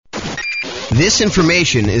This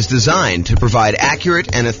information is designed to provide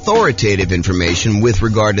accurate and authoritative information with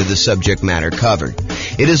regard to the subject matter covered.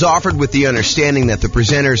 It is offered with the understanding that the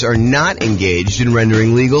presenters are not engaged in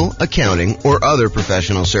rendering legal, accounting, or other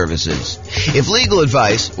professional services. If legal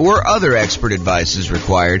advice or other expert advice is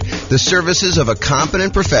required, the services of a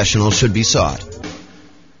competent professional should be sought.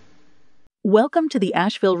 Welcome to the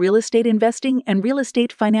Asheville Real Estate Investing and Real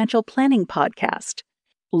Estate Financial Planning Podcast.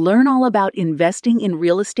 Learn all about investing in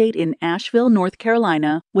real estate in Asheville, North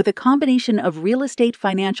Carolina, with a combination of real estate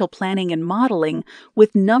financial planning and modeling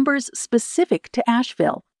with numbers specific to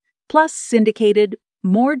Asheville, plus syndicated,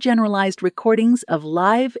 more generalized recordings of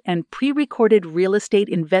live and pre-recorded real estate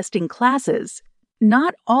investing classes,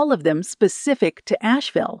 not all of them specific to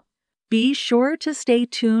Asheville. Be sure to stay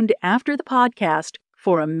tuned after the podcast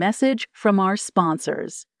for a message from our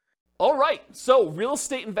sponsors. All right, so real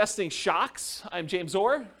estate investing shocks. I'm James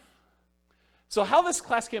Orr. So how this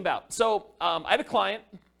class came about. So I had a client,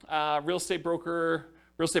 real estate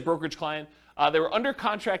brokerage client. They were under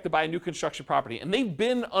contract to buy a new construction property, and they've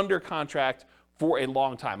been under contract for a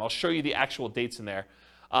long time. I'll show you the actual dates in there.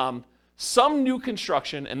 Some new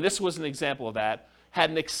construction, and this was an example of that, had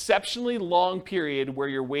an exceptionally long period where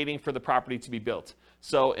you're waiting for the property to be built.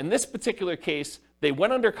 So in this particular case, they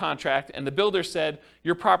went under contract, and the builder said,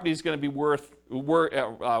 your property is going to be worked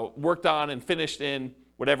on and finished in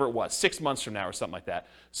whatever it was, 6 months from now or something like that.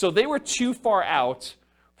 So they were too far out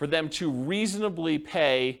for them to reasonably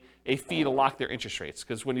pay a fee to lock their interest rates.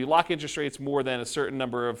 Because when you lock interest rates more than a certain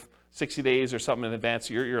number of 60 days or something in advance,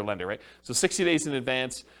 you're a lender, right? So 60 days in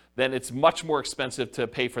advance, then it's much more expensive to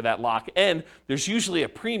pay for that lock. And there's usually a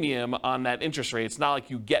premium on that interest rate. It's not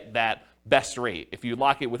like you get that best rate. If you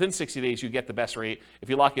lock it within 60 days, you get the best rate. If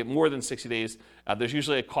you lock it more than 60 days, there's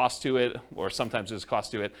usually a cost to it, or sometimes there's a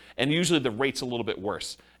cost to it, and usually the rate's a little bit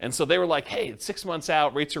worse. And so they were like, hey, it's 6 months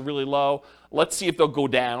out, rates are really low. Let's see if they'll go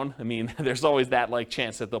down. I mean, there's always that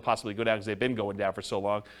chance that they'll possibly go down because they've been going down for so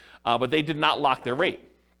long. But they did not lock their rate.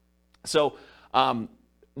 So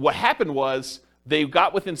what happened was, they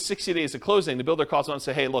got within 60 days of closing. The builder calls on and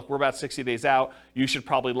says, hey, look, we're about 60 days out. You should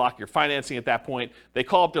probably lock your financing at that point. They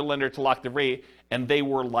call up their lender to lock the rate, and they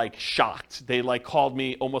were shocked. They called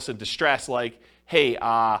me almost in distress, hey,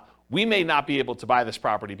 we may not be able to buy this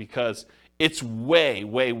property because it's way,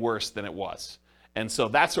 way worse than it was. And so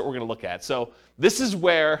that's what we're going to look at. So this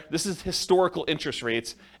is historical interest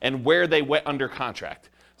rates and where they went under contract.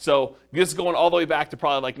 So this is going all the way back to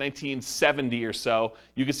probably 1970 or so.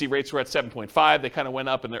 You can see rates were at 7.5. They kind of went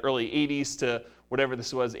up in the early 80s to whatever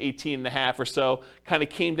this was, 18.5 or so. Kind of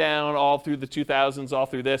came down all through the 2000s, all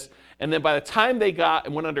through this. And then by the time they got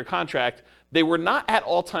and went under contract, they were not at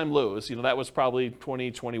all-time lows. That was probably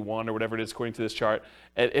 2021 or whatever it is according to this chart.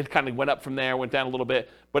 It kind of went up from there, went down a little bit,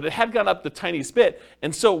 but it had gone up the tiniest bit.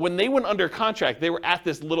 And so when they went under contract, they were at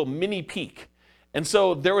this little mini peak. And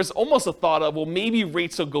so there was almost a thought of, well, maybe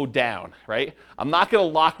rates will go down, right? I'm not going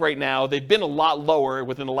to lock right now. They've been a lot lower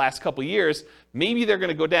within the last couple of years. Maybe they're going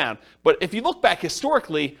to go down. But if you look back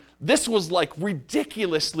historically, this was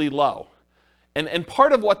ridiculously low. And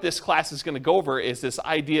part of what this class is going to go over is this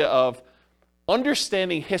idea of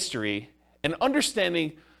understanding history and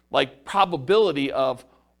understanding probability of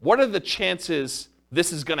what are the chances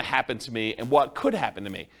this is going to happen to me and what could happen to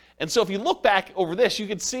me. And so if you look back over this, you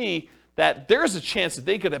can see that there's a chance that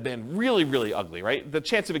they could have been really, really ugly, right? The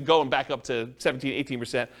chance of it going back up to 17,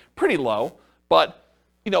 18%, pretty low. But,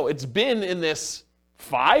 it's been in this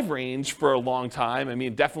 5 range for a long time. I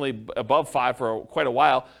mean, definitely above 5 for quite a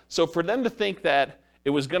while. So for them to think that it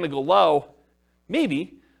was going to go low,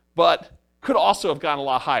 maybe, but could also have gone a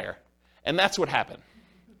lot higher. And that's what happened.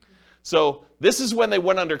 So this is when they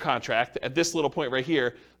went under contract at this little point right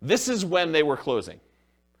here. This is when they were closing.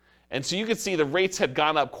 And so you can see the rates had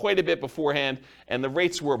gone up quite a bit beforehand, and the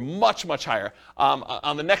rates were much, much higher.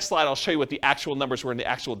 On the next slide, I'll show you what the actual numbers were and the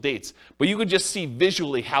actual dates. But you could just see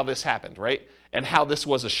visually how this happened, right? And how this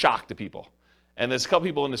was a shock to people. And there's a couple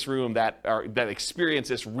people in this room that experienced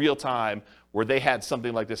this real time where they had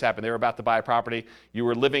something like this happen. They were about to buy a property. You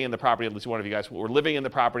were living in the property, at least one of you guys were living in the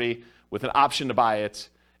property with an option to buy it.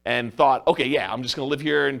 And thought, okay, yeah, I'm just going to live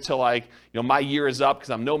here until my year is up because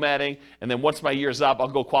I'm nomading. And then once my year is up, I'll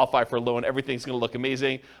go qualify for a loan. Everything's going to look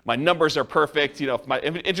amazing. My numbers are perfect. If my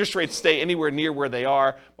interest rates stay anywhere near where they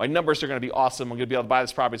are, my numbers are going to be awesome. I'm going to be able to buy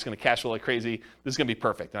this property. It's going to cash flow like crazy. This is going to be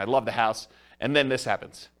perfect. And I love the house. And then this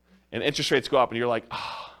happens. And interest rates go up and you're like,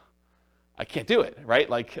 oh, I can't do it, right?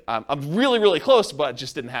 I'm really, really close, but it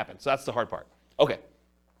just didn't happen. So that's the hard part. Okay.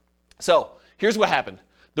 So here's what happened.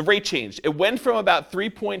 the rate changed. It went from about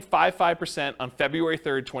 3.55% on February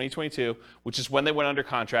 3rd, 2022, which is when they went under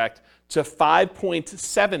contract, to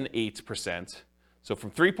 5.78%. So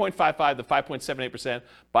from 3.55 to 5.78%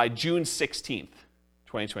 by June 16th,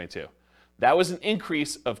 2022. That was an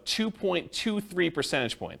increase of 2.23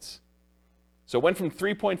 percentage points. So it went from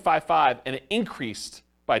 3.55 and it increased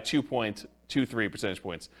by 2.23 percentage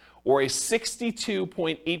points, or a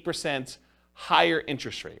 62.8% higher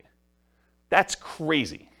interest rate. That's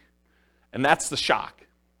crazy. And that's the shock.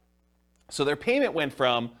 So their payment went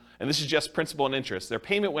from, and this is just principal and interest, their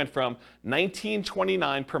payment went from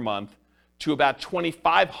 $1,929 per month to about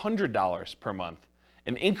 $2,500 per month,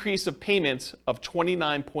 an increase of payments of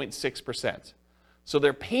 29.6%. So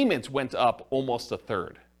their payments went up almost a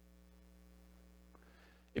third.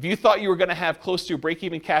 If you thought you were going to have close to a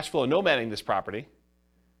break-even cash flow nomading this property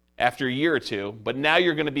after a year or two, but now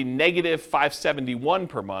you're going to be negative $571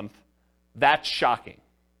 per month, that's shocking,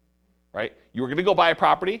 right? You were going to go buy a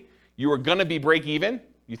property, you were going to be break-even.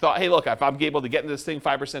 You thought, hey, look, if I'm able to get into this thing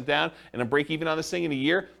 5% down and I'm break-even on this thing in a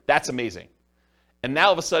year, that's amazing. And now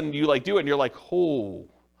all of a sudden you do it and you're like, oh,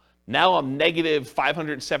 now I'm negative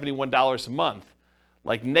 $571 a month,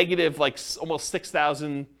 negative almost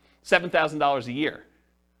 $6,000, $7,000 a year.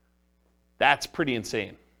 That's pretty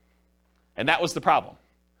insane. And that was the problem.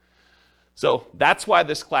 So that's why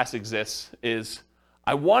this class exists, is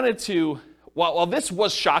I wanted to, while this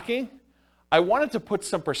was shocking, I wanted to put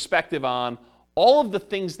some perspective on all of the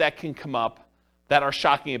things that can come up that are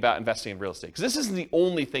shocking about investing in real estate. Because this isn't the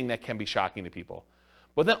only thing that can be shocking to people.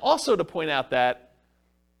 But then also to point out that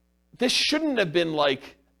this shouldn't have been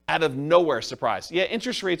out of nowhere surprise. Yeah,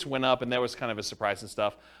 interest rates went up and that was kind of a surprise and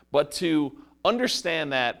stuff. But to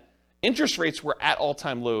understand that interest rates were at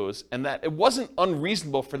all-time lows and that it wasn't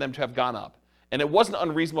unreasonable for them to have gone up. And it wasn't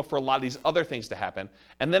unreasonable for a lot of these other things to happen.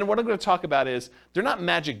 And then what I'm going to talk about is, they're not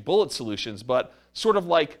magic bullet solutions, but sort of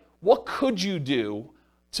what could you do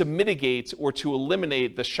to mitigate or to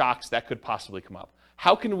eliminate the shocks that could possibly come up?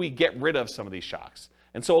 How can we get rid of some of these shocks?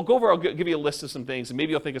 And so I'll give you a list of some things, and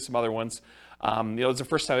maybe you'll think of some other ones. It's the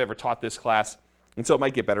first time I ever taught this class, and so it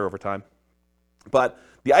might get better over time. But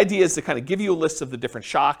the idea is to kind of give you a list of the different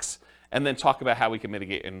shocks, and then talk about how we can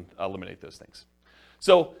mitigate and eliminate those things.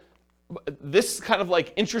 So this kind of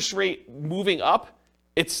interest rate moving up,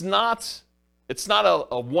 it's not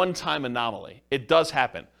a one-time anomaly. It does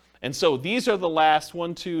happen. And so these are the last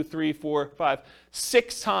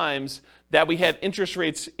 6 times that we had interest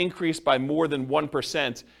rates increase by more than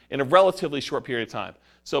 1% in a relatively short period of time.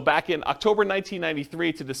 So back in October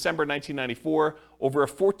 1993 to December 1994, over a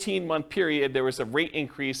 14-month period, there was a rate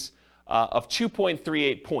increase of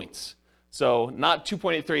 2.38 points. So not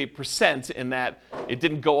 2.83% in that it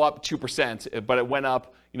didn't go up 2%, but it went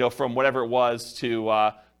up, from whatever it was to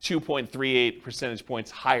 2.38 percentage points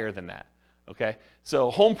higher than that. Okay,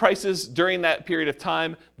 so home prices during that period of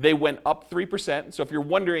time, they went up 3%. So if you're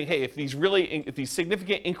wondering, hey, if these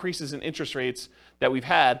significant increases in interest rates that we've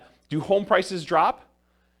had, do home prices drop?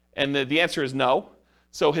 And the answer is no.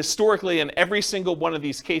 So historically, in every single one of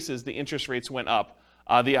these cases, the interest rates went up.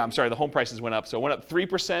 The home prices went up. So it went up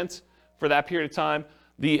 3%. For that period of time.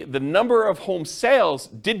 The number of home sales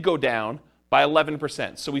did go down by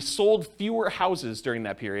 11%. So we sold fewer houses during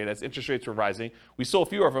that period as interest rates were rising. We sold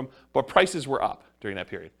fewer of them, but prices were up during that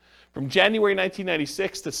period. From January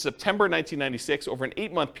 1996 to September 1996, over an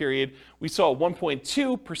 8-month period, we saw a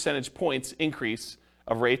 1.2 percentage points increase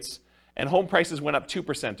of rates, and home prices went up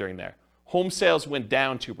 2% during there. Home sales went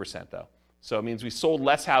down 2%, though. So it means we sold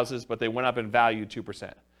less houses, but they went up in value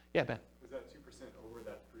 2%. Yeah, Ben?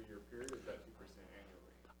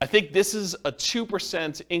 I think this is a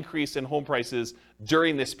 2% increase in home prices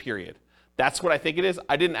during this period. That's what I think it is.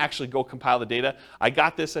 I didn't actually go compile the data. I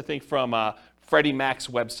got this, I think, from Freddie Mac's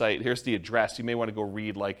website. Here's the address. You may want to go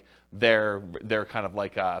read their kind of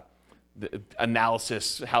the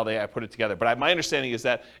analysis, how they put it together. But my understanding is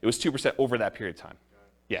that it was 2% over that period of time.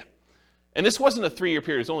 Yeah. And this wasn't a 3-year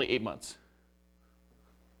period. It was only 8 months.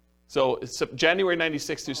 So January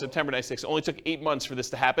 96 through September 96, it only took 8 months for this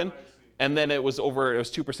to happen. And then it was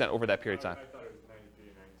 2% over that period of time. I thought it was 93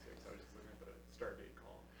 and 96. I was just looking at the start date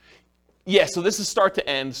column. Yeah, so this is start to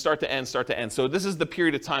end, start to end, start to end. So this is the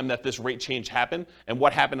period of time that this rate change happened and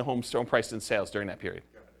what happened to home prices and sales during that period.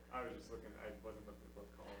 Got it. I was just looking, I wasn't looking at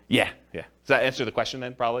both columns. Yeah. Does that answer the question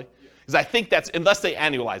then, probably? Because I think that's, unless they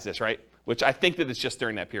annualize this, right? Which I think that it's just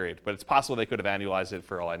during that period. But it's possible they could have annualized it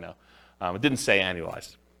for all I know. It didn't say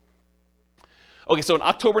annualized. Okay, so in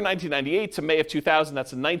October 1998 to May of 2000,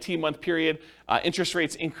 that's a 19-month period, interest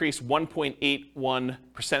rates increased 1.81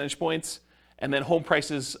 percentage points, and then home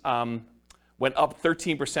prices went up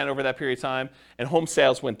 13% over that period of time, and home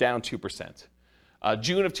sales went down 2%.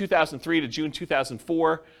 June of 2003 to June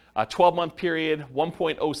 2004, 12-month period,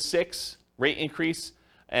 1.06 rate increase,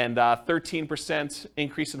 and 13%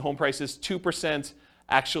 increase in home prices, 2%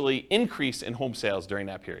 actually increase in home sales during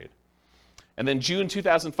that period. And then June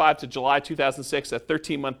 2005 to July 2006, a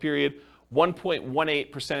 13-month period,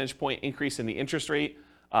 1.18 percentage point increase in the interest rate.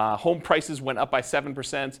 Home prices went up by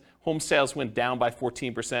 7%. Home sales went down by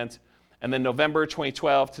 14%. And then November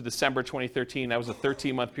 2012 to December 2013, that was a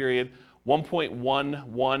 13-month period,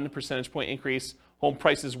 1.11 percentage point increase. Home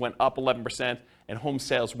prices went up 11%, and home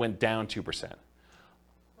sales went down 2%.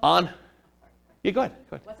 Yeah, go ahead.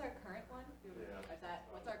 What's our current one?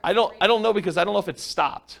 I don't know because I don't know if it's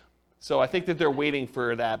stopped. So I think that they're waiting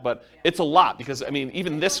for that, but it's a lot because, I mean,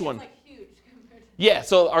 even this one. It's like huge compared to. Yeah,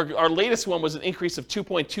 so our latest one was an increase of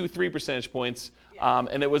 2.23 percentage points,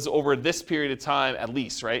 and it was over this period of time at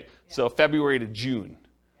least, right? Yeah. So February to June.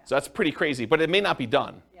 Yeah. So that's pretty crazy, but it may not be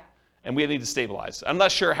done. Yeah. And we need to stabilize. I'm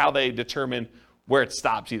not sure how they determine where it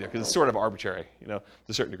stops either because it's sort of arbitrary, to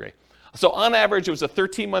a certain degree. So on average, it was a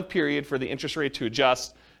 13-month period for the interest rate to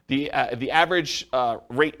adjust. The average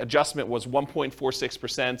rate adjustment was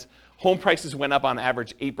 1.46%. Home prices went up on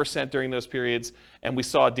average 8% during those periods, and we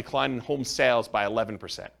saw a decline in home sales by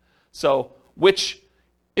 11%. So, which,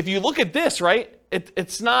 if you look at this, right,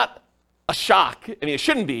 it's not a shock. I mean, it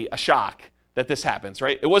shouldn't be a shock that this happens,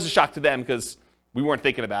 right? It was a shock to them because we weren't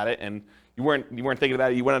thinking about it, and you weren't thinking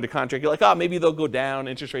about it. You went under contract. You're like, oh, maybe they'll go down.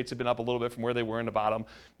 Interest rates have been up a little bit from where they were in the bottom.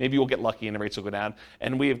 Maybe we'll get lucky and the rates will go down.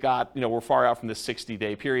 And we have got, we're far out from this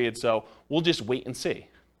 60-day period, so we'll just wait and see.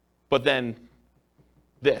 But then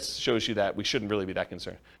this shows you that we shouldn't really be that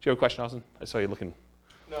concerned. Do you have a question, Austin? I saw you looking.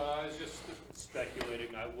 No, I was just speculating.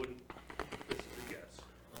 This is a guess.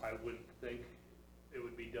 I wouldn't think it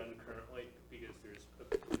would be done currently because there's a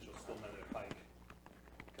potential still another hike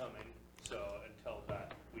coming. So until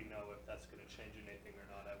that, we know if that's going to change anything or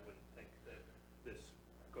not. I wouldn't think that this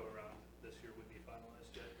go around this year would be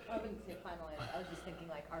finalized yet. I wouldn't say finalized. I was just thinking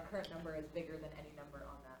like our current number is bigger than any number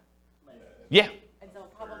on that list. Yeah. And so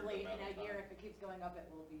probably in a year, if it keeps going up, it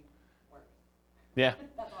will be worse. Yeah.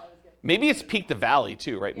 That's all I was getting. Maybe it's peak to valley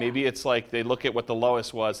too, right? Yeah. Maybe it's like they look at what the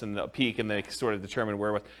lowest was and the peak and they sort of determine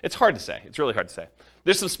where it was. It's hard to say. It's really hard to say.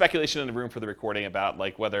 There's some speculation in the room for the recording about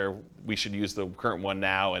like whether we should use the current one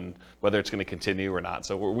now and whether it's going to continue or not.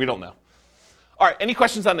 So we don't know. All right, any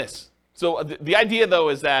questions on this? So the idea though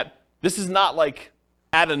is that this is not like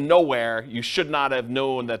out of nowhere. You should not have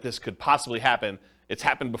known that this could possibly happen. It's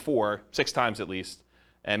happened before, 6 times at least,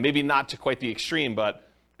 and maybe not to quite the extreme, but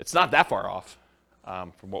it's not that far off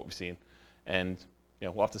from what we've seen. And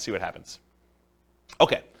we'll have to see what happens.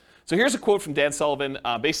 Okay, so here's a quote from Dan Sullivan.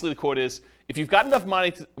 Basically, the quote is: if you've got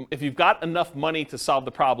enough money to solve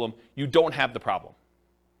the problem, you don't have the problem.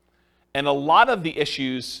 And a lot of the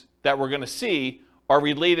issues that we're going to see are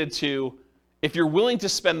related to if you're willing to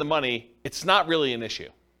spend the money, it's not really an issue,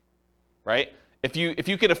 right? If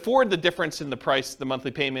you can afford the difference in the price, the monthly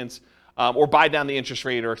payments, or buy down the interest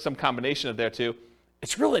rate or some combination of their two,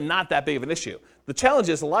 it's really not that big of an issue. The challenge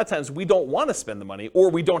is a lot of times we don't want to spend the money or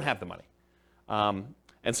we don't have the money.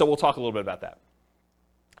 And so we'll talk a little bit about that.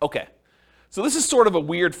 Okay, so this is sort of a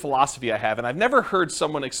weird philosophy I have, and I've never heard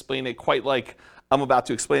someone explain it quite like I'm about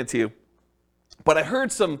to explain it to you. But I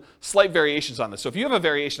heard some slight variations on this. So if you have a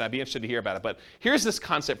variation, I'd be interested to hear about it. But here's this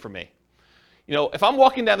concept for me. If I'm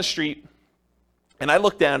walking down the street and I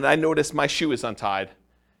look down and I notice my shoe is untied,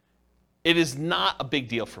 it is not a big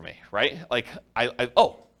deal for me, right? Like,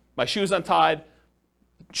 my shoe's untied.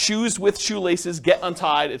 Shoes with shoelaces get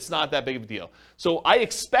untied. It's not that big of a deal. So I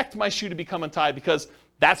expect my shoe to become untied because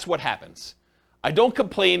that's what happens. I don't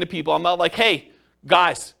complain to people. I'm not like, hey,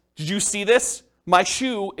 guys, did you see this? My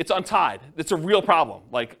shoe, it's untied. It's a real problem.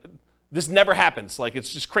 Like, this never happens. Like,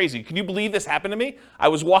 it's just crazy. Can you believe this happened to me? I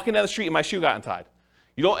was walking down the street and my shoe got untied.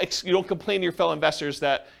 You don't complain to your fellow investors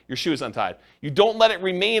that your shoe is untied. You don't let it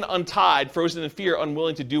remain untied, frozen in fear,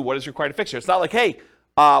 unwilling to do what is required to fix it. It's not like, hey,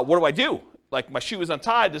 what do I do? Like, my shoe is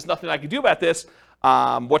untied. There's nothing I can do about this.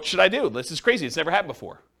 What should I do? This is crazy. It's never happened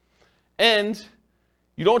before. And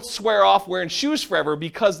you don't swear off wearing shoes forever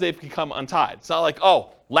because they've become untied. It's not like, oh,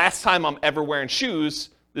 last time I'm ever wearing shoes,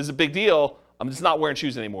 this is a big deal. I'm just not wearing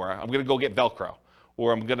shoes anymore. I'm going to go get Velcro.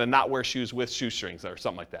 Or I'm going to not wear shoes with shoestrings or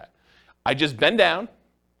something like that. I just bend down,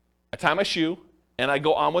 I tie my shoe, and I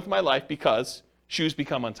go on with my life because shoes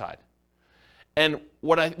become untied. And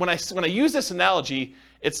when I use this analogy,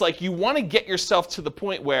 it's like you want to get yourself to the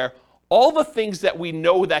point where all the things that we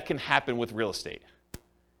know that can happen with real estate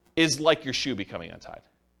is like your shoe becoming untied.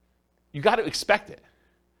 You got to expect it.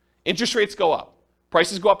 Interest rates go up.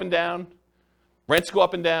 Prices go up and down. Rents go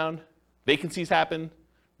up and down, vacancies happen,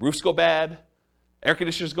 roofs go bad, air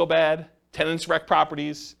conditioners go bad, tenants wreck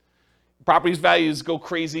properties, properties values go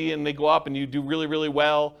crazy and they go up and you do really, really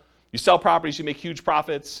well. You sell properties, you make huge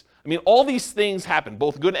profits. I mean, all these things happen,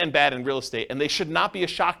 both good and bad in real estate, and they should not be a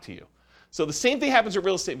shock to you. So the same thing happens with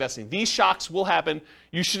real estate investing. These shocks will happen.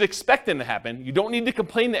 You should expect them to happen. You don't need to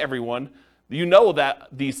complain to everyone. You know that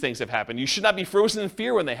these things have happened. You should not be frozen in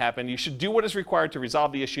fear when they happen. You should do what is required to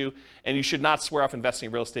resolve the issue, and you should not swear off investing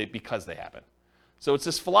in real estate because they happen. So it's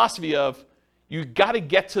this philosophy of you got to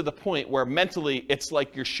get to the point where mentally it's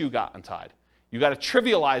like your shoe got untied. You got to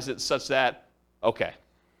trivialize it such that, okay,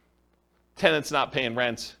 tenant's not paying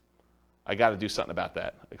rent. I got to do something about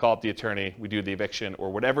that. I call up the attorney, we do the eviction,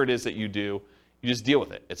 or whatever it is that you do, you just deal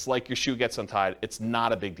with it. It's like your shoe gets untied. It's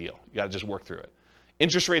not a big deal. You got to just work through it.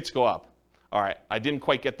 Interest rates go up. All right, I didn't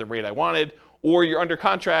quite get the rate I wanted, or you're under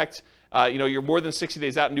contract, you're more than 60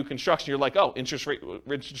 days out in new construction, you're like, oh, interest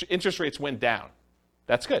rates went down.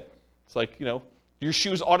 That's good. It's like, your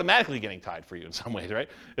shoe's automatically getting tied for you in some ways, right?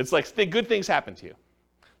 It's like good things happen to you.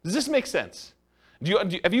 Does this make sense?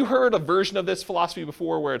 Have you heard a version of this philosophy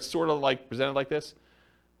before where it's sort of like presented like this?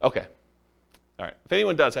 Okay. All right. If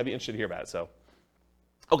anyone does, I'd be interested to hear about it.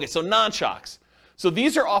 Okay, so non-shocks. So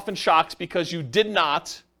these are often shocks because you did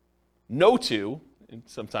not know to, and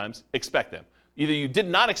sometimes, expect them. Either you did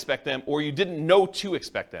not expect them or you didn't know to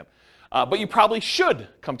expect them. But you probably should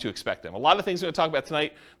come to expect them. A lot of things we're going to talk about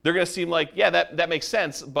tonight, they're going to seem like, yeah, that makes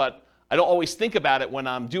sense, but I don't always think about it when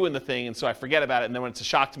I'm doing the thing, and so I forget about it, and then when it's a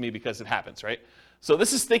shock to me because it happens, right? So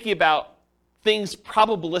this is thinking about things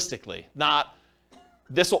probabilistically, not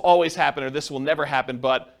this will always happen or this will never happen,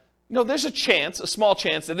 but there's a small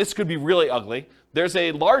chance that this could be really ugly. There's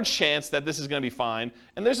a large chance that this is going to be fine,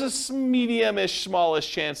 and there's a medium-ish,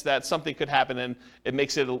 smallish chance that something could happen and it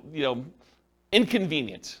makes it,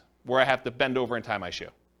 inconvenient where I have to bend over and tie my shoe.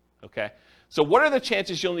 Okay? So what are the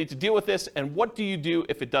chances you'll need to deal with this, and what do you do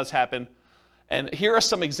if it does happen? And here are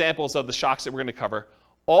some examples of the shocks that we're going to cover.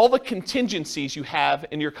 All the contingencies you have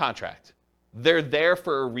in your contract, they're there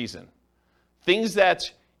for a reason. Things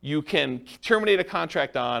that you can terminate a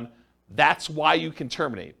contract on, that's why you can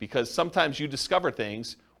terminate, because sometimes you discover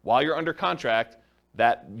things while you're under contract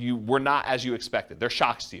that you were not as you expected. They're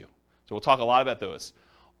shocks to you. So we'll talk a lot about those.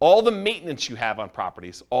 All the maintenance you have on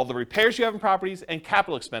properties, all the repairs you have in properties, and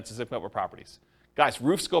capital expenses that come up with properties. Guys,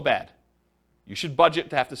 roofs go bad. You should budget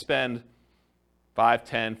to have to spend $5,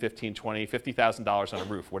 $10, $15, $20, $50,000 on a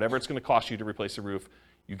roof. Whatever it's going to cost you to replace a roof,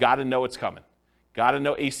 you got to know it's coming. Got to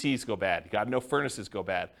know ACs go bad. You got to know furnaces go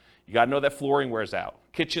bad. You got to know that flooring wears out.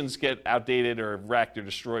 Kitchens get outdated or wrecked or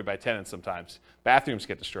destroyed by tenants sometimes. Bathrooms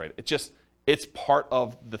get destroyed. It's part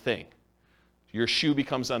of the thing. Your shoe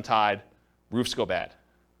becomes untied. Roofs go bad,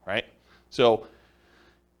 right? So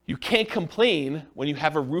you can't complain when you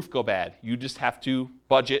have a roof go bad. You just have to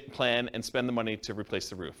budget, plan, and spend the money to replace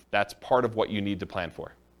the roof. That's part of what you need to plan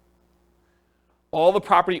for. All the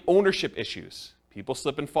property ownership issues. People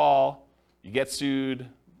slip and fall. You get sued.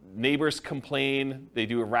 Neighbors complain. They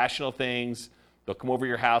do irrational things. They'll come over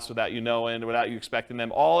your house without you knowing, without you expecting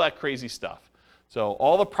them. All that crazy stuff. So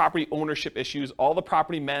all the property ownership issues, all the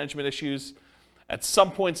property management issues. At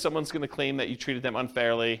some point, someone's going to claim that you treated them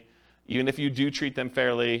unfairly. Even if you do treat them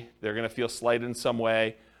fairly, they're going to feel slighted in some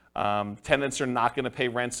way. Tenants are not going to pay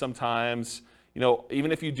rent sometimes.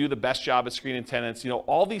 Even if you do the best job at screening tenants,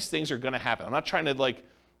 all these things are going to happen. I'm not trying to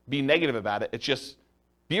be negative about it. It's just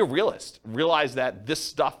be a realist. Realize that this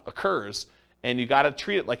stuff occurs, and you got to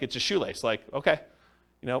treat it like it's a shoelace. Like, okay,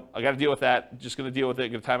 I got to deal with that. Just going to deal with it.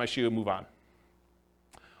 Going to tie my shoe and move on.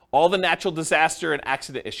 All the natural disaster and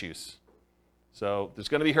accident issues. So there's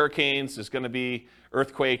going to be hurricanes, there's going to be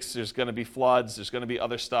earthquakes, there's going to be floods, there's going to be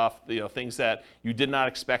other stuff, things that you did not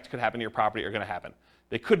expect could happen to your property are going to happen.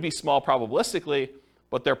 They could be small probabilistically,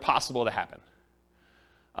 but they're possible to happen.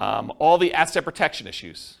 All the asset protection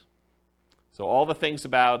issues. So all the things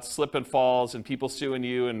about slip and falls and people suing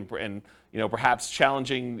you and perhaps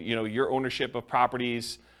challenging your ownership of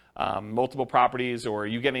properties, multiple properties, or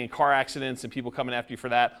you getting in car accidents and people coming after you for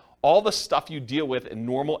that. All the stuff you deal with in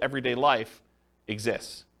normal everyday life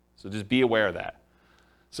exists. So just be aware of that.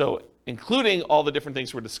 So including all the different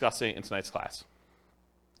things we're discussing in tonight's class.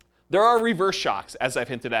 There are reverse shocks, as I've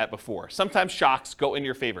hinted at before. Sometimes shocks go in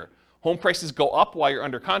your favor. Home prices go up while you're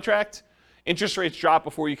under contract. Interest rates drop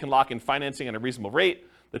before you can lock in financing at a reasonable rate.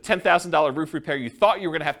 The $10,000 roof repair you thought you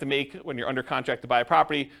were going to have to make when you're under contract to buy a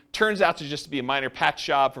property turns out to just be a minor patch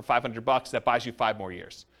job for $500 that buys you 5 more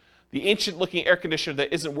years. The ancient-looking air conditioner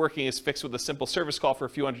that isn't working is fixed with a simple service call for a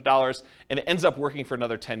few $100s, and it ends up working for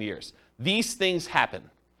another 10 years. These things happen.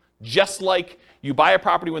 Just like you buy a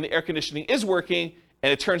property when the air conditioning is working,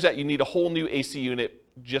 and it turns out you need a whole new AC unit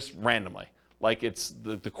just randomly. Like it's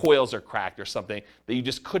the coils are cracked or something that you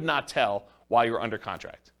just could not tell while you were under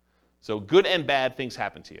contract. So good and bad things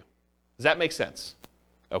happen to you. Does that make sense?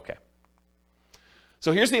 Okay.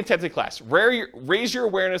 So here's the intent of the class. Raise your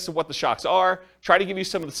awareness of what the shocks are. Try to give you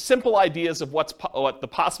some of the simple ideas of what the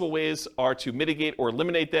possible ways are to mitigate or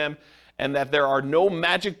eliminate them, and that there are no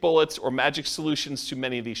magic bullets or magic solutions to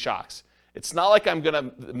many of these shocks. It's not like I'm going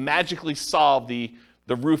to magically solve the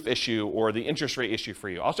roof issue or the interest rate issue for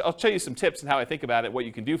you. I'll tell you some tips and how I think about it, what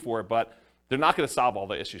you can do for it, but they're not going to solve all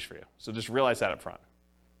the issues for you. So just realize that up front.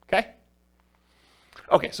 Okay?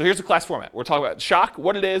 Okay, so here's the class format. We're talking about shock,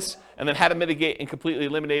 what it is, and then how to mitigate and completely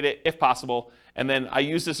eliminate it if possible. And then I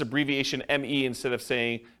use this abbreviation ME instead of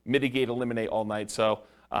saying mitigate, eliminate all night. So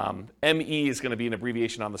ME is going to be an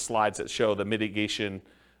abbreviation on the slides that show the mitigation,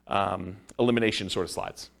 elimination sort of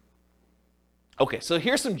slides. Okay, so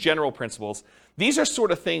here's some general principles. These are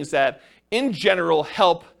sort of things that, in general,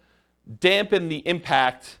 help dampen the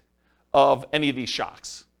impact of any of these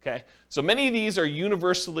shocks. Okay, so many of these are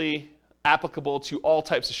universally applicable to all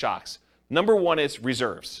types of shocks. Number one is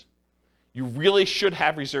reserves. You really should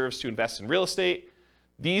have reserves to invest in real estate.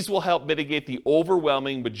 These will help mitigate the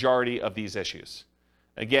overwhelming majority of these issues.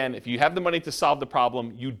 Again, if you have the money to solve the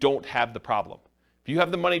problem, you don't have the problem. If you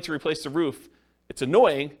have the money to replace the roof, it's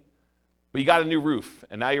annoying, but you got a new roof,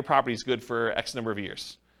 and now your property is good for X number of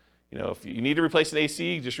years. You know, if you need to replace an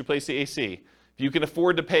AC, just replace the AC. If you can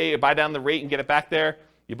afford to buy down the rate and get it back there,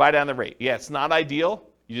 you buy down the rate. Yeah, it's not ideal.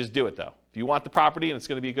 You just do it, though. If you want the property and it's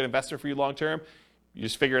going to be a good investment for you long term, you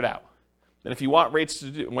just figure it out. And if you want rates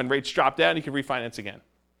when rates drop down, you can refinance again.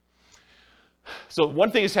 So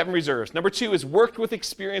one thing is having reserves. Number two is worked with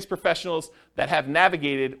experienced professionals that have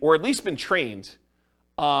navigated or at least been trained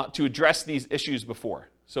to address these issues before.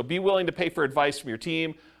 So be willing to pay for advice from your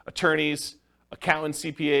team, attorneys, accountants,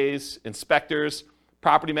 CPAs, inspectors,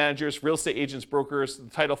 property managers, real estate agents, brokers, the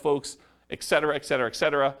title folks, et cetera, et cetera, et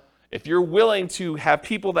cetera. If you're willing to have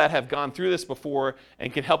people that have gone through this before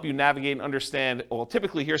and can help you navigate and understand, well,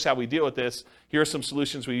 typically here's how we deal with this, here are some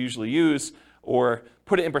solutions we usually use, or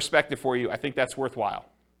put it in perspective for you, I think that's worthwhile.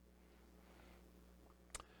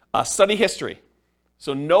 Study history.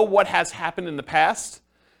 So know what has happened in the past,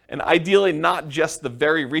 and ideally not just the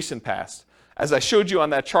very recent past. As I showed you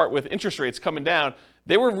on that chart with interest rates coming down,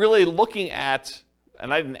 they were really looking at,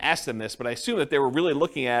 and I didn't ask them this, but I assume that they were really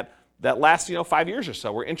looking at that last 5 years or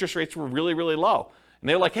so where interest rates were really, really low. And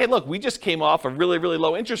they were like, hey, look, we just came off a really, really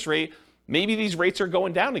low interest rate. Maybe these rates are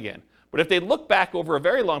going down again. But if they look back over a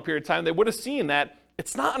very long period of time, they would have seen that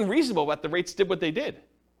it's not unreasonable that the rates did what they did,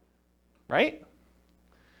 right?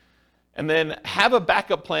 And then have a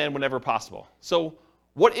backup plan whenever possible. So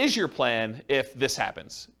what is your plan if this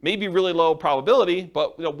happens? Maybe really low probability,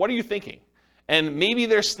 but what are you thinking? And maybe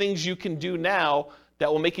there's things you can do now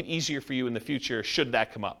that will make it easier for you in the future should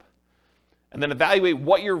that come up. And then evaluate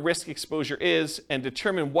what your risk exposure is and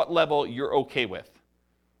determine what level you're okay with.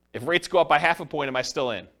 If rates go up by 0.5 point, am I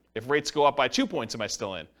still in? If rates go up by 2 points, am I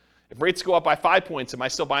still in? If rates go up by 5 points, am I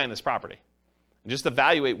still buying this property? And just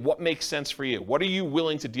evaluate what makes sense for you. What are you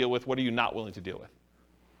willing to deal with? What are you not willing to deal with?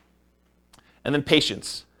 And then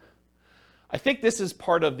patience. I think this is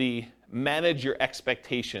part of the manage your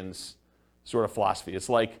expectations sort of philosophy. It's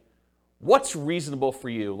like, what's reasonable for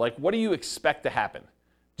you? Like, what do you expect to happen?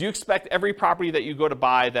 Do you expect every property that you go to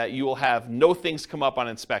buy that you will have no things come up on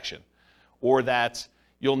inspection? Or that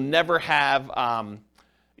you'll never have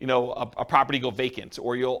a property go vacant?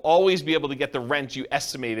 Or you'll always be able to get the rent you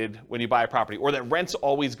estimated when you buy a property? Or that rents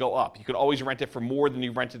always go up? You could always rent it for more than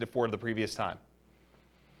you rented it for the previous time.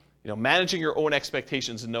 Managing your own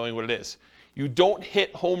expectations and knowing what it is. You don't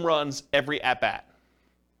hit home runs every at-bat.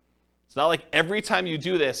 It's not like every time you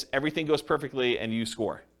do this, everything goes perfectly and you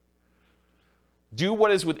score. Do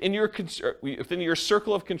what is within your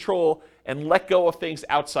circle of control and let go of things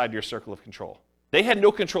outside your circle of control. They had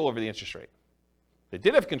no control over the interest rate. They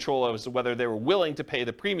did have control as to whether they were willing to pay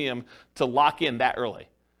the premium to lock in that early.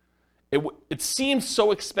 It seemed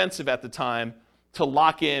so expensive at the time to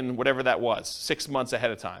lock in whatever that was, 6 months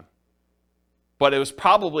ahead of time. But it was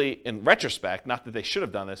probably, in retrospect, not that they should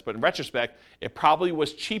have done this, but in retrospect, it probably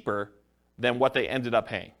was cheaper than what they ended up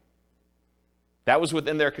paying. That was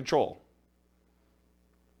within their control.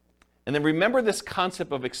 And then remember this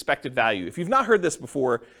concept of expected value. If you've not heard this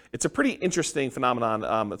before, it's a pretty interesting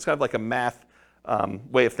phenomenon. It's kind of like a math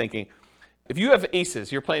way of thinking. If you have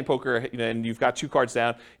aces, you're playing poker, and you've got 2 cards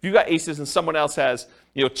down. If you've got aces and someone else has,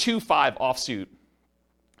 2-5 offsuit,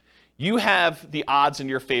 you have the odds in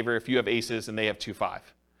your favor if you have aces and they have 2-5.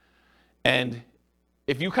 And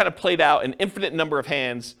if you kind of played out an infinite number of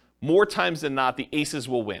hands, more times than not, the aces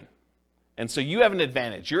will win. And so you have an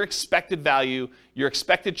advantage. Your expected value, your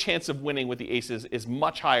expected chance of winning with the aces is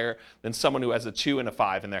much higher than someone who has a 2 and a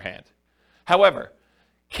 5 in their hand. However,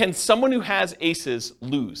 can someone who has aces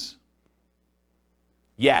lose?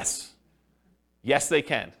 Yes. Yes, they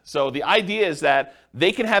can. So the idea is that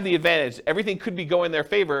they can have the advantage. Everything could be going in their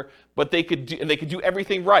favor, but they could do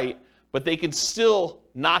everything right, but they could still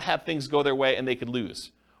not have things go their way and they could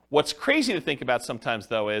lose. What's crazy to think about sometimes,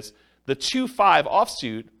 though, is the 2-5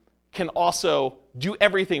 offsuit can also do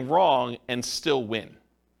everything wrong and still win.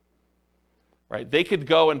 Right? They could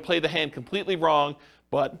go and play the hand completely wrong,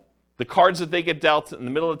 but the cards that they get dealt in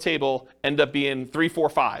the middle of the table end up being 3, 4,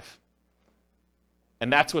 5.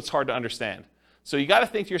 And that's what's hard to understand. So you got to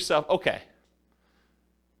think to yourself, okay,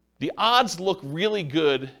 the odds look really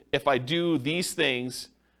good if I do these things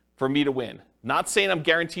for me to win. Not saying I'm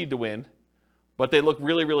guaranteed to win, but they look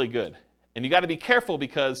really, really good. And you got to be careful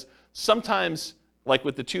because sometimes, like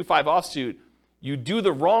with the 2-5 offsuit, you do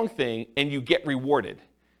the wrong thing and you get rewarded.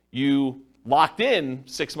 You locked in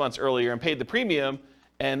 6 months earlier and paid the premium,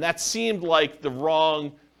 and that seemed like the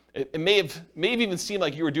wrong. It may have even seemed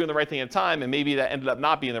like you were doing the right thing at the time, and maybe that ended up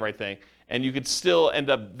not being the right thing. And you could still end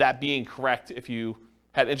up that being correct if you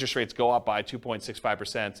had interest rates go up by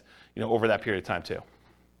 2.65%, over that period of time too.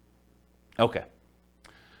 Okay.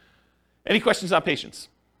 Any questions on patience?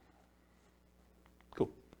 Cool.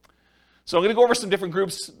 So I'm going to go over some different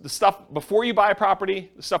groups, the stuff before you buy a property,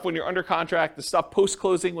 the stuff when you're under contract, the stuff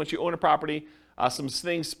post-closing once you own a property, some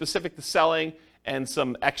things specific to selling, and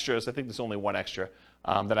some extras. I think there's only one extra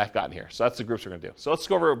that I've gotten here. So that's the groups we're going to do. So let's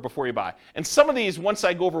go over before you buy. And some of these, once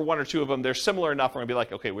I go over one or two of them, they're similar enough, we're going to be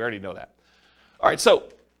like, okay, we already know that. All right, so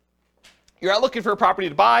you're out looking for a property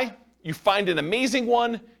to buy. You find an amazing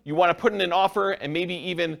one. You want to put in an offer, and maybe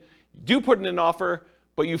even do put in an offer,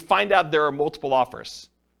 but you find out there are multiple offers.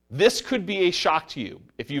 This could be a shock to you.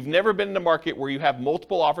 If you've never been in a market where you have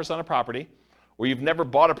multiple offers on a property, or you've never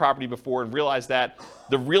bought a property before and realized that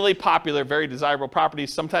the really popular, very desirable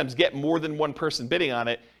properties sometimes get more than one person bidding on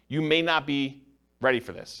it, you may not be ready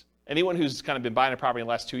for this. Anyone who's kind of been buying a property in the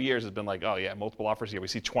last 2 years has been like, oh yeah, multiple offers here, we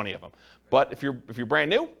see 20 of them. But if you're brand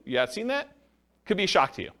new, you haven't seen that, could be a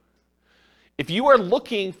shock to you. If you are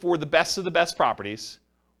looking for the best of the best properties,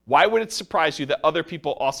 why would it surprise you that other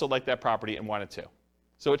people also like that property and want it too?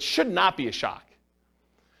 So it should not be a shock.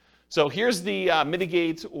 So here's the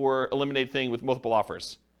mitigate or eliminate thing with multiple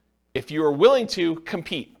offers. If you are willing to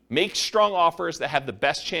compete, make strong offers that have the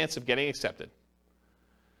best chance of getting accepted.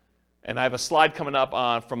 And I have a slide coming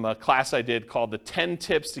up from a class I did called the 10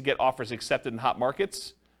 tips to get offers accepted in hot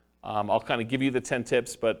markets. I'll kind of give you the 10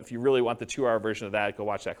 tips, but if you really want the 2-hour version of that, go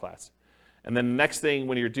watch that class. And then the next thing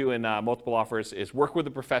when you're doing multiple offers is work with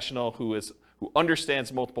a professional who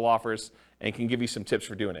understands multiple offers and can give you some tips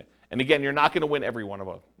for doing it. And again, you're not going to win every one of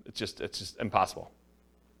them. It's just impossible.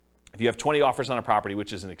 If you have 20 offers on a property,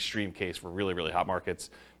 which is an extreme case for really, really hot markets,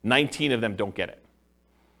 19 of them don't get it.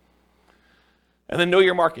 And then know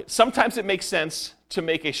your market. Sometimes it makes sense to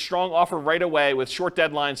make a strong offer right away with short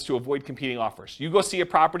deadlines to avoid competing offers. You go see a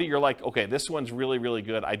property, you're like, okay, this one's really, really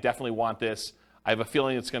good. I definitely want this. I have a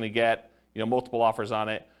feeling it's going to get multiple offers on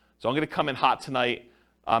it. So I'm going to come in hot tonight,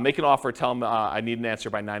 make an offer, tell them I need an answer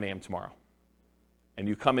by 9 a.m. tomorrow. And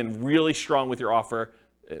you come in really strong with your offer.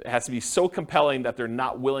 It has to be so compelling that they're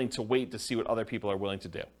not willing to wait to see what other people are willing to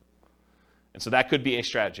do. And so that could be a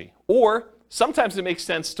strategy. Or sometimes it makes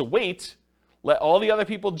sense to wait, let all the other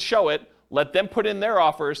people show it, let them put in their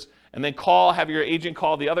offers, and then have your agent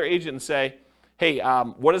call the other agent and say, hey,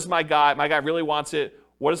 what does my guy really wants it,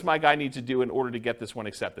 what does my guy need to do in order to get this one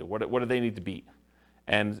accepted? What do they need to beat?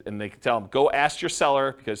 And they can tell them, go ask your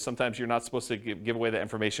seller, because sometimes you're not supposed to give away that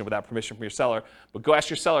information without permission from your seller, but go ask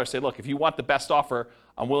your seller, say, look, if you want the best offer,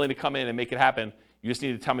 I'm willing to come in and make it happen. You just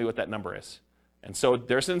need to tell me what that number is. And so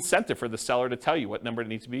there's an incentive for the seller to tell you what number it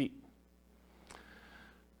needs to be.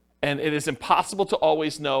 And it is impossible to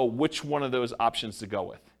always know which one of those options to go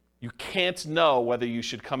with. You can't know whether you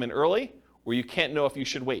should come in early or you can't know if you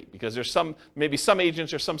should wait, because there's maybe some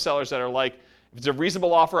agents or some sellers that are like, if it's a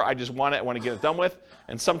reasonable offer, I just want it, I want to get it done with.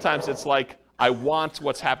 And sometimes it's like, I want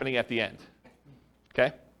what's happening at the end.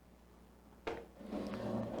 Okay?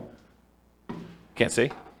 Can't see?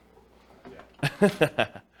 All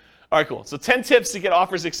right, cool. So 10 tips to get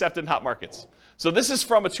offers accepted in hot markets. So this is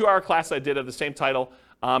from a 2-hour class I did of the same title.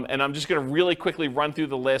 And I'm just going to really quickly run through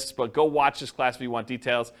the list, but go watch this class if you want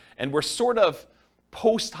details. And we're sort of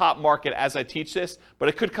post-hot market as I teach this, but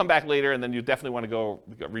it could come back later, and then you definitely want to go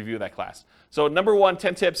review that class. So number 1,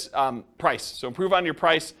 10 tips, price. So improve on your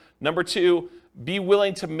price. Number 2, be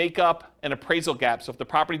willing to make up an appraisal gap. So if the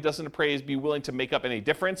property doesn't appraise, be willing to make up any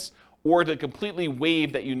difference or to completely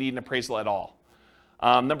waive that you need an appraisal at all.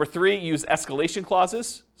 Number 3, use escalation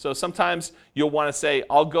clauses. So sometimes you'll want to say,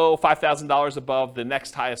 I'll go $5,000 above the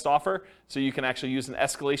next highest offer. So you can actually use an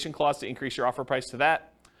escalation clause to increase your offer price to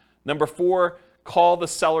that. Number 4, call the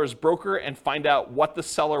seller's broker and find out what the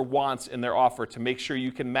seller wants in their offer to make sure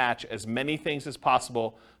you can match as many things as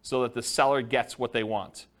possible so that the seller gets what they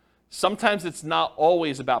want. Sometimes it's not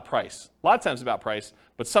always about price. A lot of times it's about price,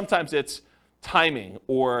 but sometimes it's timing,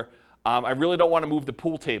 or I really don't want to move the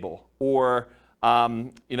pool table, or I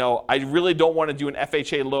really don't want to do an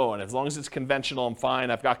FHA loan. As long as it's conventional, I'm fine.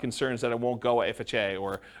 I've got concerns that it won't go FHA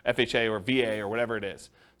or VA or whatever it is.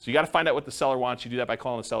 So you got to find out what the seller wants. You do that by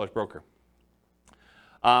calling the seller's broker.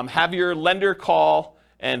 Have your lender call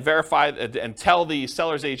and verify and tell the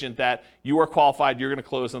seller's agent that you are qualified, you're going to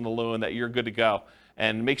close on the loan, that you're good to go.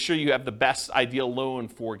 And make sure you have the best ideal loan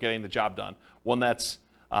for getting the job done, one that's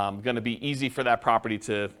going to be easy for that property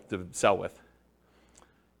to sell with.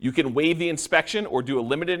 You can waive the inspection or do a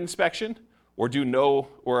limited inspection, or do no,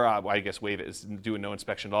 or I guess waive it is doing no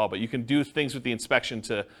inspection at all, but you can do things with the inspection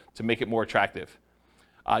to make it more attractive.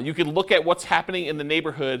 You can look at what's happening in the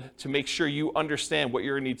neighborhood to make sure you understand what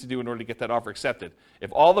you're going to need to do in order to get that offer accepted.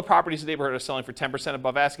 If all the properties in the neighborhood are selling for 10%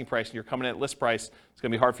 above asking price and you're coming in at list price, it's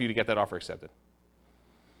going to be hard for you to get that offer accepted.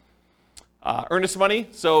 Earnest money.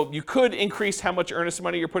 So you could increase how much earnest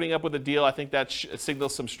money you're putting up with a deal. I think that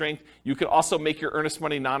signals some strength. You could also make your earnest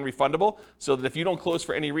money non-refundable so that if you don't close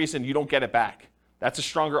for any reason, you don't get it back. That's a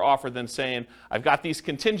stronger offer than saying, I've got these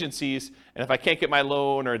contingencies, and if I can't get my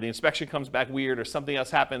loan or the inspection comes back weird or something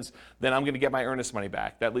else happens, then I'm going to get my earnest money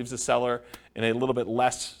back. That leaves the seller in a little bit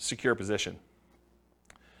less secure position.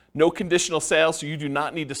 No conditional sales, so you do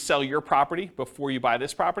not need to sell your property before you buy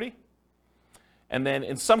this property. And then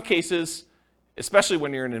in some cases, especially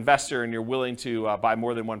when you're an investor and you're willing to buy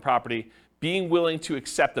more than one property, being willing to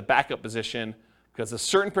accept a backup position, because a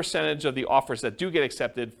certain percentage of the offers that do get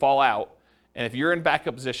accepted fall out. And if you're in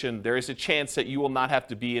backup position, there is a chance that you will not have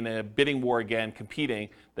to be in a bidding war again, competing,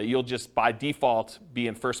 that you'll just by default be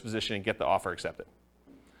in first position and get the offer accepted.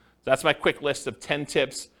 So that's my quick list of 10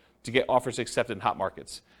 tips to get offers accepted in hot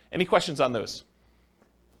markets. Any questions on those?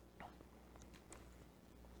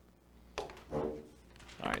 All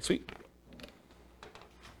right, sweet.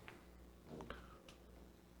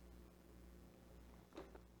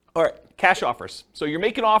 All right, cash offers. So you're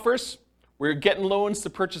making offers where you're getting loans to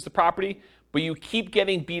purchase the property, but you keep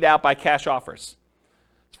getting beat out by cash offers.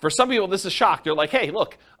 For some people, this is a shock. They're like, hey,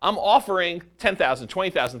 look, I'm offering $10,000,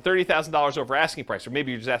 $20,000, $30,000 over asking price, or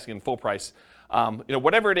maybe you're just asking full price.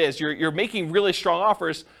 Whatever it is, you're making really strong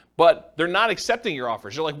offers, but they're not accepting your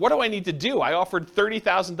offers. You're like, what do I need to do? I offered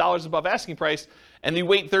 $30,000 above asking price, and you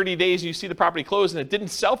wait 30 days and you see the property close and it didn't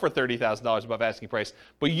sell for $30,000 above asking price,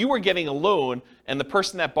 but you were getting a loan and the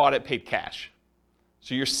person that bought it paid cash.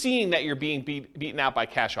 So you're seeing that you're being beaten out by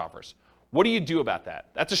cash offers. What do you do about that?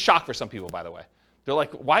 That's a shock for some people, by the way. They're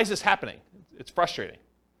like, why is this happening? It's frustrating.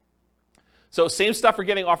 So same stuff for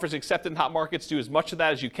getting offers accepted in hot markets. Do as much of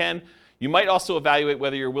that as you can. You might also evaluate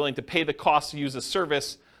whether you're willing to pay the cost to use a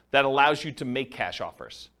service that allows you to make cash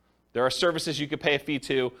offers. There are services you could pay a fee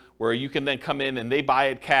to where you can then come in and they buy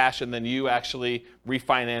it cash and then you actually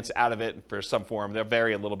refinance out of it for some form. They'll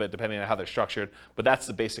vary a little bit depending on how they're structured, but that's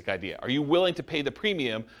the basic idea. Are you willing to pay the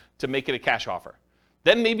premium to make it a cash offer?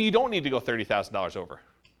 Then maybe you don't need to go $30,000 over.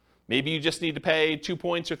 Maybe you just need to pay 2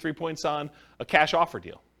 points or 3 points on a cash offer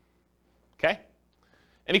deal. Okay?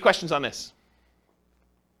 Any questions on this?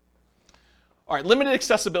 All right, limited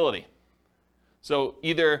accessibility. So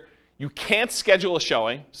either you can't schedule a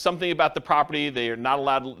showing, something about the property, they're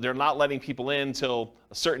not letting people in until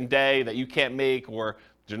a certain day that you can't make, or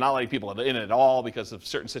they're not letting people in at all because of a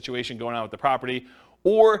certain situation going on with the property,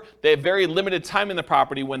 or they have very limited time in the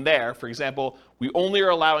property when there. For example, we only are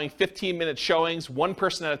allowing 15-minute showings, one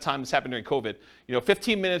person at a time. This happened during COVID.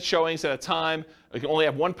 15-minute showings at a time. We can only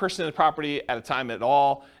have one person in the property at a time at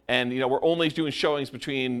all. And we're only doing showings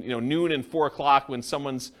between noon and 4 o'clock when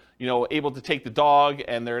someone's able to take the dog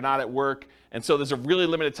and they're not at work. And so there's a really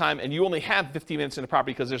limited time, and you only have 15 minutes in the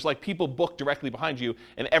property because there's like people booked directly behind you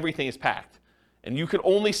and everything is packed. And you can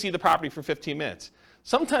only see the property for 15 minutes.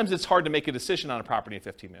 Sometimes it's hard to make a decision on a property in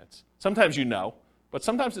 15 minutes. Sometimes but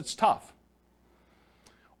sometimes it's tough.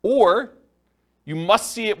 Or you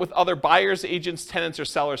must see it with other buyers, agents, tenants, or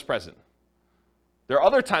sellers present. There are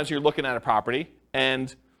other times you're looking at a property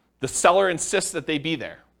and the seller insists that they be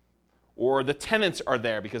there. Or the tenants are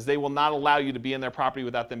there because they will not allow you to be in their property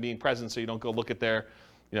without them being present, so you don't go look at their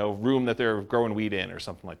room that they're growing weed in or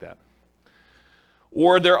something like that.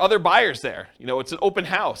 Or there are other buyers there. It's an open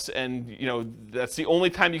house, and that's the only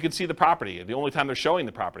time you can see the property, the only time they're showing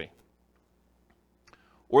the property.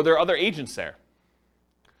 Or there are other agents there.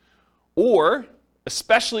 Or,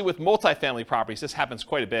 especially with multifamily properties, this happens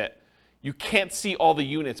quite a bit, you can't see all the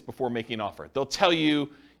units before making an offer. They'll tell you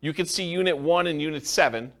can see unit 1 and unit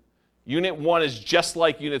 7. Unit 1 is just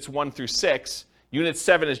like units 1 through 6. Unit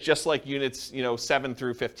 7 is just like units 7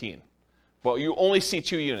 through 15. But you only see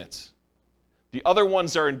 2 units. The other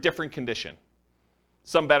ones are in different condition.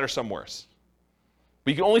 Some better, some worse.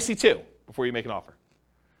 But you can only see 2 before you make an offer.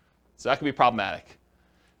 So that can be problematic.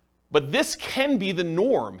 But this can be the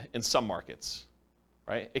norm in some markets,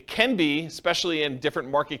 right? It can be, especially in different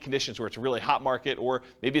market conditions where it's a really hot market, or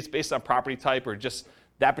maybe it's based on property type, or just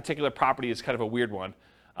that particular property is kind of a weird one.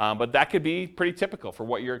 But that could be pretty typical for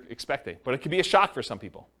what you're expecting. But it could be a shock for some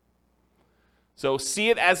people. So see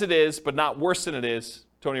it as it is, but not worse than it is,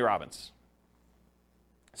 Tony Robbins.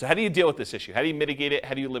 So how do you deal with this issue? How do you mitigate it?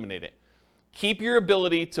 How do you eliminate it? Keep your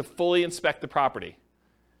ability to fully inspect the property.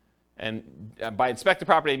 And by inspect the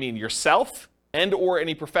property, I mean yourself and or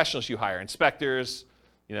any professionals you hire, inspectors,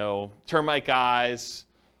 termite guys,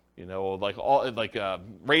 radon,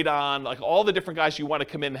 like all the different guys you want to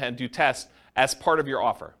come in and do tests as part of your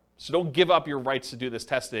offer. So don't give up your rights to do this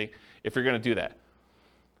testing if you're going to do that.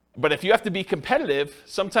 But if you have to be competitive,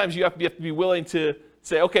 sometimes you have to be willing to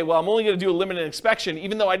say, okay, well, I'm only going to do a limited inspection,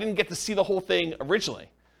 even though I didn't get to see the whole thing originally.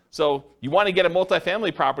 So you want to get a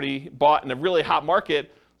multifamily property bought in a really hot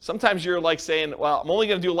market. Sometimes you're like saying, well, I'm only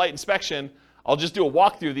going to do a light inspection. I'll just do a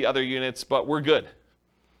walkthrough of the other units, but we're good.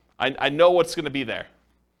 I know what's going to be there.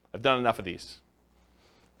 I've done enough of these.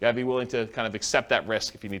 You got to be willing to kind of accept that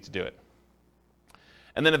risk if you need to do it.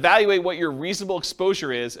 And then evaluate what your reasonable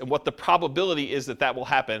exposure is and what the probability is that will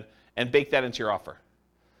happen, and bake that into your offer.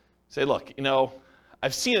 Say, look,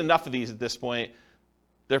 I've seen enough of these at this point.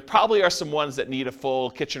 There probably are some ones that need a full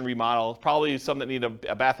kitchen remodel, probably some that need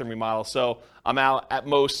a bathroom remodel. So I'm out at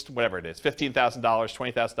most, whatever it is, $15,000,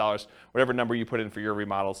 $20,000, whatever number you put in for your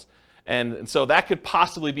remodels. And so that could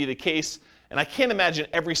possibly be the case. And I can't imagine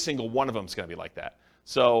every single one of them is going to be like that.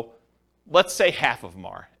 So let's say half of them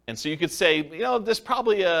are. And so you could say, there's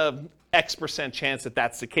probably a X% chance that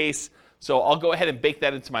that's the case. So I'll go ahead and bake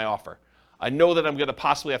that into my offer. I know that I'm going to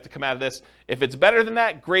possibly have to come out of this. If it's better than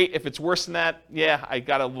that, great. If it's worse than that, yeah, I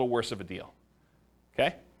got a little worse of a deal.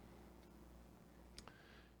 Okay?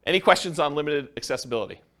 Any questions on limited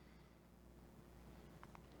accessibility?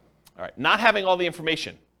 All right, not having all the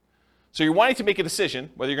information. So you're wanting to make a decision,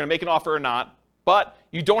 whether you're going to make an offer or not, but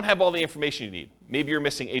you don't have all the information you need. Maybe you're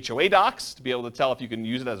missing HOA docs to be able to tell if you can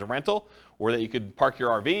use it as a rental, or that you could park your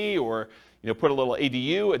RV, or put a little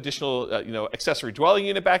ADU, additional accessory dwelling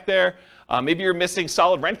unit back there. Maybe you're missing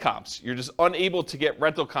solid rent comps. You're just unable to get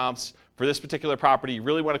rental comps for this particular property. You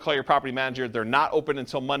really want to call your property manager. They're not open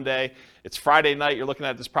until Monday. It's Friday night. You're looking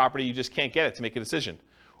at this property. You just can't get it to make a decision.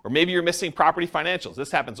 Or maybe you're missing property financials.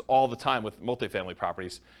 This happens all the time with multifamily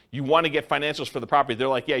properties. You want to get financials for the property. They're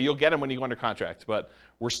like, yeah, you'll get them when you go under contract, but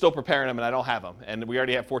we're still preparing them and I don't have them. And we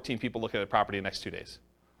already have 14 people looking at the property in the next 2 days.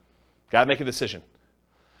 Got to make a decision.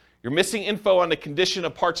 You're missing info on the condition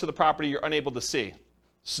of parts of the property you're unable to see.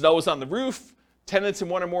 Snow is on the roof, tenants in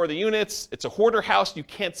one or more of the units. It's a hoarder house. You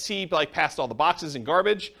can't see past all the boxes and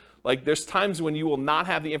garbage. There's times when you will not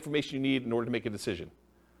have the information you need in order to make a decision.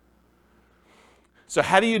 So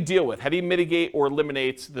how do you deal with, how do you mitigate or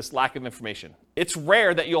eliminate this lack of information? It's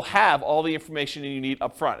rare that you'll have all the information you need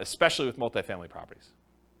up front, especially with multifamily properties.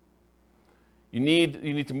 You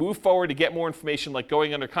need to move forward to get more information, like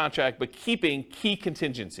going under contract, but keeping key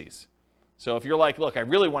contingencies. So if you're like, look, I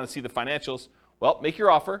really want to see the financials, well, make your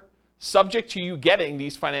offer, subject to you getting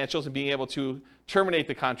these financials and being able to terminate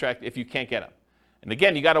the contract if you can't get them. And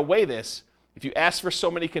again, you got to weigh this. If you ask for so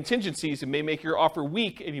many contingencies, it may make your offer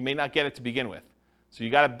weak and you may not get it to begin with. So you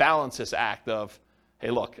got to balance this act of, hey,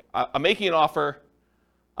 look, I'm making an offer.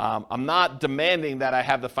 I'm not demanding that I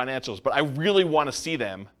have the financials, but I really want to see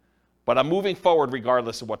them. But I'm moving forward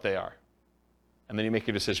regardless of what they are. And then you make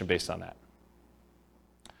your decision based on that.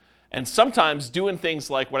 And sometimes doing things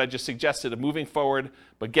like what I just suggested of moving forward,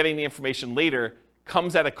 but getting the information later,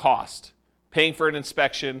 comes at a cost. Paying for an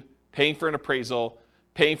inspection, paying for an appraisal,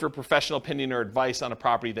 paying for professional opinion or advice on a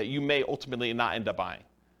property that you may ultimately not end up buying.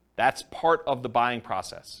 That's part of the buying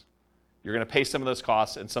process. You're going to pay some of those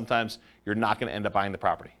costs, and sometimes you're not going to end up buying the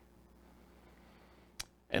property.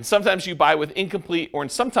 And sometimes you buy with incomplete or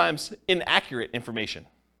sometimes inaccurate information.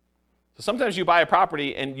 So sometimes you buy a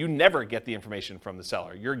property and you never get the information from the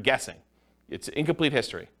seller. You're guessing. It's incomplete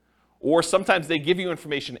history. Or sometimes they give you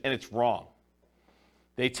information and it's wrong.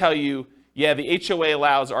 They tell you, yeah, the HOA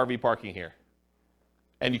allows RV parking here.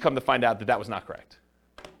 and you come to find out that that was not correct.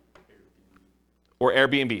 Or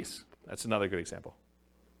Airbnbs. That's another good example.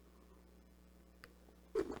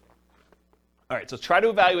 All right, so try to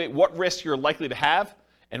evaluate what risk you're likely to have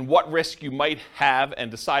and what risk you might have and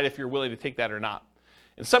decide if you're willing to take that or not.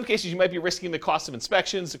 In some cases, you might be risking the cost of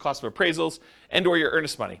inspections, the cost of appraisals, and or your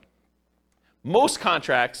earnest money. Most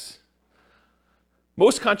contracts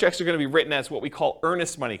are going to be written as what we call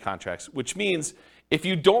earnest money contracts, which means if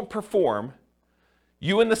you don't perform,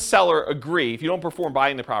 you and the seller agree, if you don't perform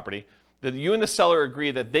buying the property, that you and the seller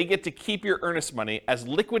agree that they get to keep your earnest money as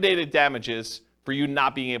liquidated damages for you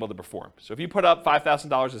not being able to perform. So if you put up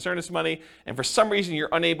 $5,000 as earnest money, and for some reason you're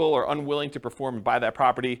unable or unwilling to perform and buy that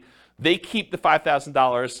property, they keep the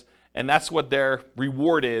 $5,000, and that's what their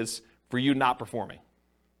reward is for you not performing.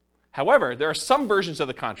 However, there are some versions of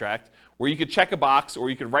the contract where you could check a box or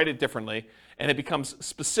you could write it differently, and it becomes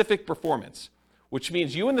specific performance, which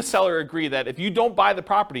means you and the seller agree that if you don't buy the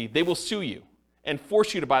property, they will sue you and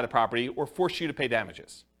force you to buy the property or force you to pay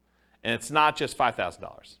damages. And it's not just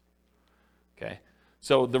 $5,000. Okay?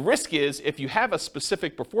 So the risk is if you have a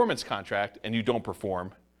specific performance contract and you don't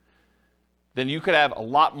perform, then you could have a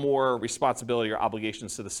lot more responsibility or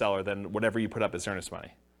obligations to the seller than whatever you put up as earnest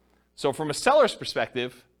money. So from a seller's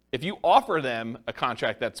perspective, if you offer them a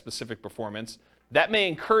contract that's specific performance, that may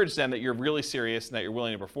encourage them that you're really serious and that you're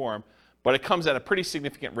willing to perform, but it comes at a pretty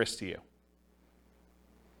significant risk to you.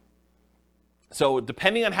 So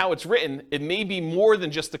depending on how it's written, it may be more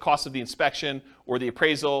than just the cost of the inspection or the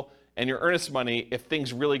appraisal and your earnest money if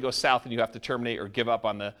things really go south and you have to terminate or give up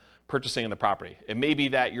on the purchasing of the property. It may be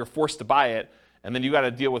that you're forced to buy it, and then you got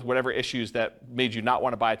to deal with whatever issues that made you not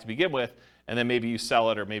want to buy it to begin with, and then maybe you sell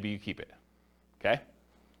it or maybe you keep it. Okay?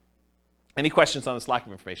 Any questions on this lack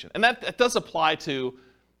of information? And that does apply to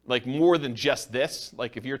like more than just this.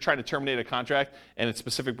 Like if you're trying to terminate a contract and it's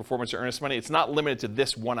specific performance or earnest money, it's not limited to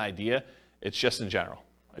this one idea. It's just in general.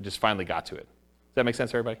 I just finally got to it. Does that make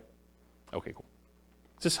sense, everybody? Okay, cool.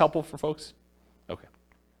 Is this helpful for folks? Okay.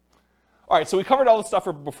 All right, so we covered all the stuff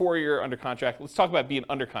for before you're under contract. Let's talk about being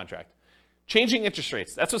under contract. Changing interest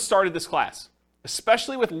rates. That's what started this class,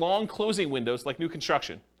 especially with long closing windows like new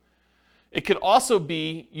construction. It could also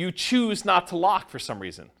be you choose not to lock for some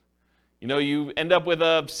reason. You know, you end up with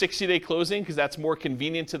a 60-day closing because that's more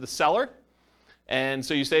convenient to the seller. And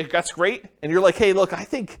so you say, that's great. And you're like, hey, look,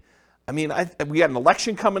 we got an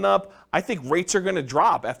election coming up. I think rates are going to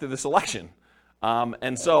drop after this election.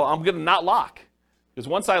 And so I'm going to not lock. Because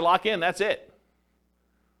once I lock in, that's it.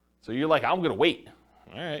 So you're like, I'm going to wait.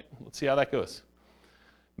 All right, let's see how that goes.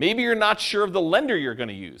 Maybe you're not sure of the lender you're going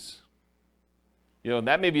to use. You know,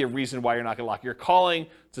 that may be a reason why you're not going to lock. You're calling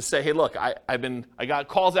to say, hey, look, I got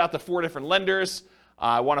calls out to 4 different lenders.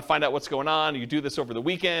 I want to find out what's going on. You do this over the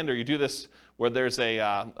weekend, or you do this where there's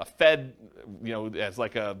a Fed, you know, as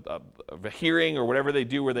like a hearing or whatever they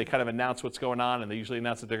do where they kind of announce what's going on, and they usually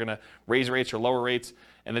announce that they're going to raise rates or lower rates,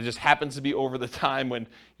 and it just happens to be over the time when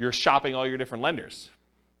you're shopping all your different lenders.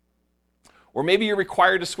 Or maybe you're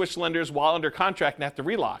required to switch lenders while under contract and have to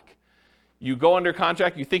relock. You go under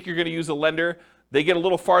contract, you think you're going to use a lender, they get a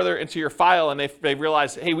little farther into your file and they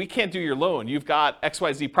realize, hey, we can't do your loan. You've got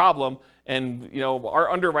XYZ problem, and you know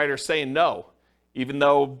our underwriter's saying no, even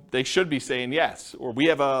though they should be saying yes. Or we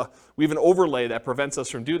have an overlay that prevents us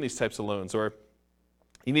from doing these types of loans. Or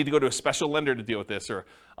you need to go to a special lender to deal with this. Or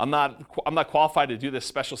I'm not qualified to do this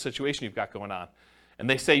special situation you've got going on. And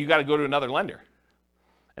they say you got to go to another lender.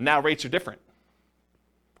 And now rates are different.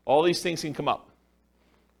 All these things can come up.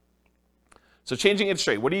 So changing interest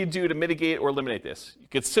rate, what do you do to mitigate or eliminate this? You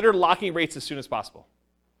consider locking rates as soon as possible.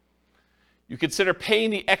 You consider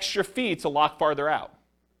paying the extra fee to lock farther out.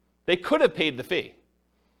 They could have paid the fee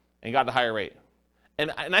and got a higher rate.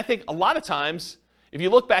 And I think a lot of times, if you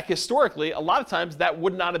look back historically, a lot of times that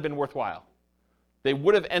would not have been worthwhile. They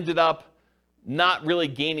would have ended up not really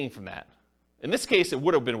gaining from that. In this case, it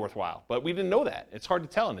would have been worthwhile, but we didn't know that. It's hard to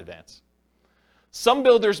tell in advance. Some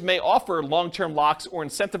builders may offer long-term locks or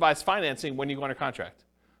incentivized financing when you go under contract.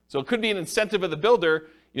 So it could be an incentive of the builder.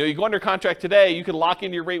 You know, you go under contract today, you can lock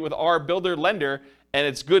in your rate with our builder lender, and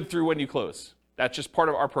it's good through when you close. That's just part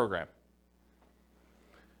of our program.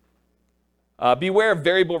 Beware of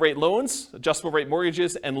variable rate loans, adjustable rate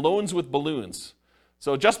mortgages, and loans with balloons.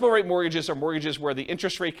 So adjustable rate mortgages are mortgages where the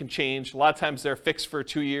interest rate can change. A lot of times they're fixed for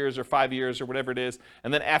 2 years or 5 years or whatever it is.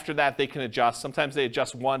 And then after that, they can adjust. Sometimes they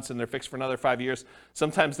adjust once and they're fixed for another 5 years.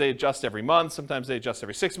 Sometimes they adjust every month. Sometimes they adjust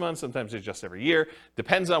every 6 months. Sometimes they adjust every year.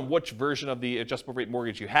 Depends on which version of the adjustable rate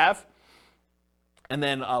mortgage you have. And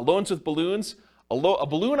then loans with balloons. A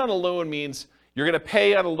balloon on a loan means you're going to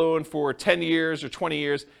pay on a loan for 10 years or 20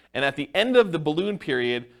 years. And at the end of the balloon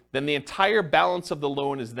period, then the entire balance of the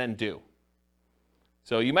loan is then due.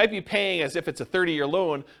 So you might be paying as if it's a 30-year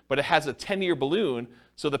loan, but it has a 10-year balloon,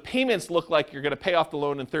 so the payments look like you're going to pay off the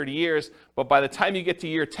loan in 30 years, but by the time you get to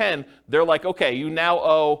year 10, they're like, okay, you now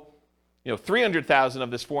owe $300,000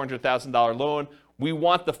 of this $400,000 loan. We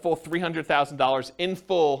want the full $300,000 in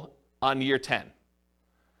full on year 10.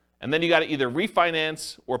 And then you got to either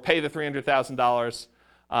refinance or pay the $300,000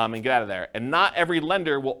 and get out of there. And not every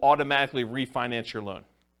lender will automatically refinance your loan.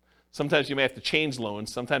 Sometimes you may have to change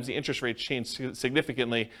loans. Sometimes the interest rates change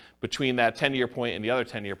significantly between that 10-year point and the other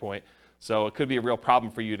 10-year point. So it could be a real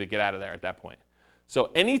problem for you to get out of there at that point.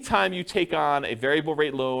 So anytime you take on a variable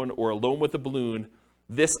rate loan or a loan with a balloon,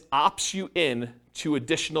 this opts you in to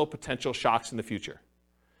additional potential shocks in the future.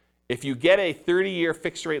 If you get a 30-year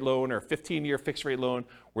fixed rate loan or a 15-year fixed rate loan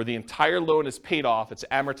where the entire loan is paid off, it's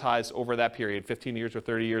amortized over that period, 15 years or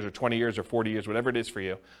 30 years or 20 years or 40 years, whatever it is for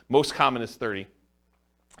you. Most common is 30.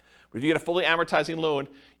 But if you get a fully amortizing loan,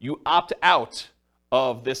 you opt out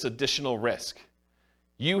of this additional risk.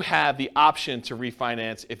 You have the option to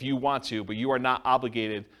refinance if you want to, but you are not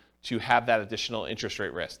obligated to have that additional interest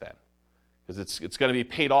rate risk then. Because it's going to be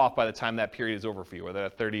paid off by the time that period is over for you, whether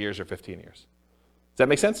that's 30 years or 15 years. Does that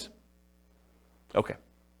make sense? Okay.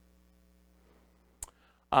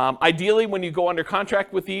 Ideally, when you go under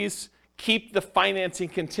contract with these, keep the financing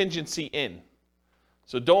contingency in.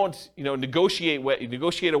 So don't negotiate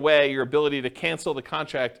away your ability to cancel the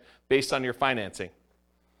contract based on your financing.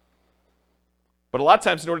 But a lot of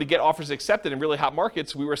times in order to get offers accepted in really hot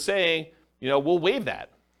markets, we were saying, we'll waive that.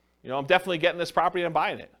 I'm definitely getting this property and I'm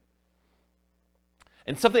buying it.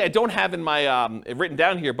 And something I don't have in my written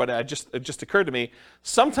down here, but it just occurred to me,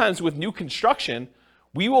 sometimes with new construction,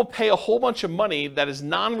 we will pay a whole bunch of money that is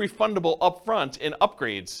non-refundable upfront in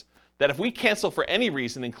upgrades that if we cancel for any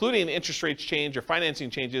reason, including the interest rates change or financing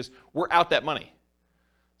changes, we're out that money.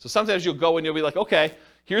 So sometimes you'll go and you'll be like, okay,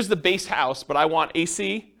 here's the base house, but I want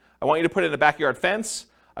AC. I want you to put in a backyard fence.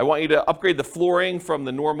 I want you to upgrade the flooring from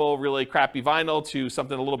the normal, really crappy vinyl to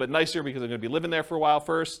something a little bit nicer because I'm going to be living there for a while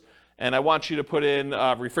first. And I want you to put in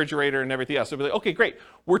a refrigerator and everything else. So we'll be like, okay, great.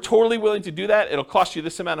 We're totally willing to do that. It'll cost you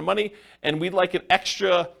this amount of money. And we'd like an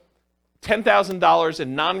extra $10,000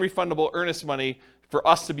 in non-refundable earnest money for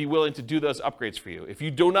us to be willing to do those upgrades for you. If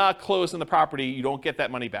you do not close on the property, you don't get that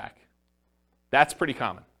money back. That's pretty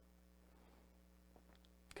common.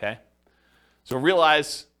 Okay? So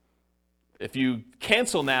realize if you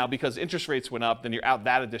cancel now because interest rates went up, then you're out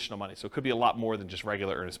that additional money. So it could be a lot more than just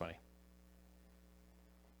regular earnest money.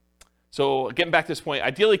 So getting back to this point,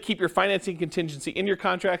 ideally keep your financing contingency in your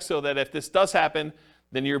contract so that if this does happen,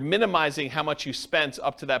 then you're minimizing how much you spent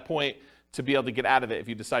up to that point to be able to get out of it if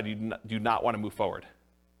you decide you do not want to move forward.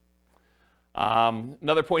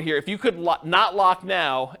 Another point here, if you could not lock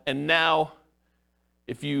now, and now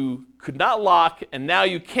if you could not lock and now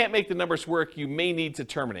you can't make the numbers work, you may need to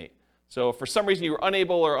terminate. So if for some reason you were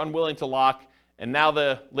unable or unwilling to lock, and now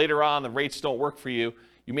later on the rates don't work for you,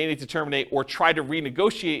 you may need to terminate or try to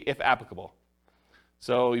renegotiate if applicable.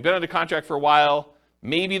 So you've been under contract for a while.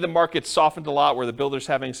 Maybe the market's softened a lot where the builder's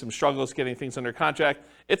having some struggles getting things under contract.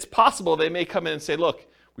 It's possible they may come in and say, look,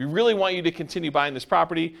 we really want you to continue buying this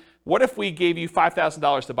property. What if we gave you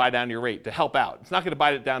 $5,000 to buy down your rate to help out? It's not going to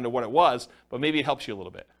buy it down to what it was, but maybe it helps you a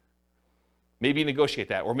little bit. Maybe you negotiate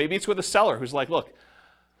that. Or maybe it's with a seller who's like, look,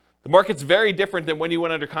 the market's very different than when you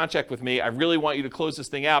went under contract with me. I really want you to close this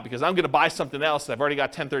thing out because I'm going to buy something else. I've already got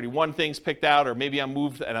 1031 things picked out, or maybe I'm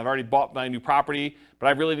moved and I've already bought my new property, but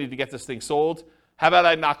I really need to get this thing sold. How about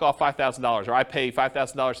I knock off $5,000 or I pay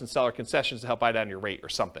 $5,000 in seller concessions to help buy down your rate or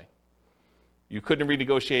something? You couldn't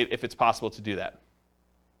renegotiate if it's possible to do that.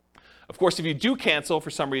 Of course, if you do cancel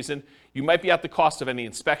for some reason, you might be at the cost of any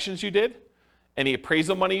inspections you did, any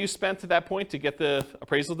appraisal money you spent to that point to get the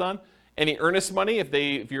appraisal done, any earnest money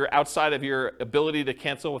if you're outside of your ability to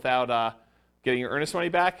cancel without getting your earnest money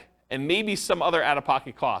back, and maybe some other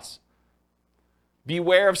out-of-pocket costs.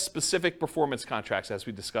 Beware of specific performance contracts, as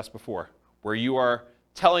we discussed before, where you are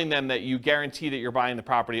telling them that you guarantee that you're buying the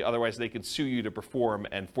property, otherwise they can sue you to perform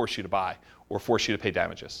and force you to buy or force you to pay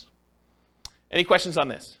damages. Any questions on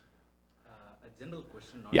this? A general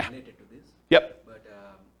question not Yeah. related to this. Yep. But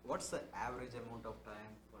what's the average amount of time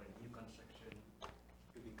for a new construction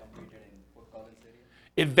to be completed in Fort Collins area?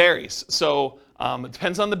 It varies. So it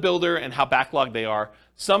depends on the builder and how backlogged they are.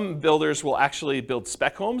 Some builders will actually build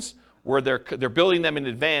spec homes where they're building them in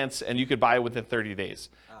advance and you could buy it within 30 days.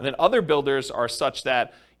 And then other builders are such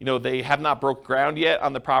that they have not broke ground yet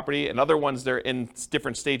on the property, and other ones they're in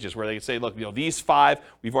different stages where they say, look, these 5,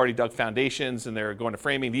 we've already dug foundations and they're going to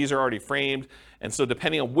framing. These are already framed. And so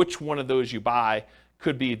depending on which one of those you buy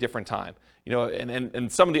could be a different time. You know,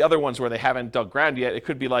 and some of the other ones where they haven't dug ground yet, it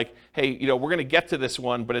could be like, hey, you know, we're going to get to this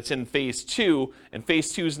one, but it's in phase 2, and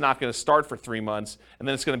phase 2 is not going to start for 3 months, and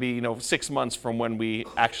then it's going to be, you know, 6 months from when we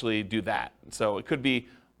actually do that. So it could be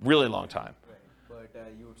really long time. Right,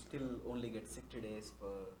 but you would still only get 60 days for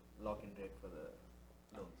lock-in rate for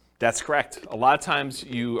the loans. That's correct. A lot of times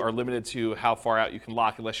you are limited to how far out you can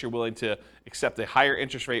lock unless you're willing to accept a higher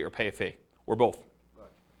interest rate or pay a fee, or both. Got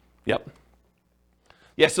it. Yep.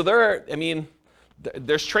 Yeah, so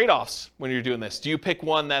there's trade-offs when you're doing this. Do you pick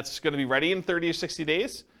one that's going to be ready in 30 or 60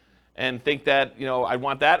 days and think that, you know, I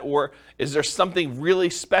want that? Or is there something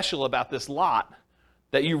really special about this lot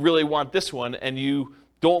that you really want this one and you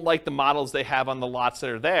don't like the models they have on the lots that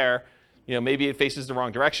are there? You know, maybe it faces the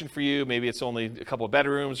wrong direction for you. Maybe it's only a couple of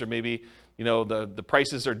bedrooms, or maybe, you know, the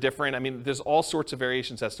prices are different. I mean, there's all sorts of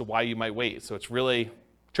variations as to why you might wait. So it's really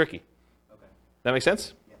tricky. Okay. That make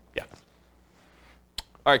sense? Yeah.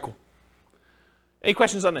 All right, cool. Any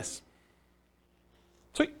questions on this?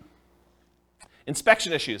 Sweet.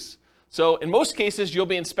 Inspection issues. So in most cases, you'll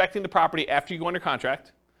be inspecting the property after you go under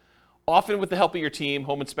contract, often with the help of your team,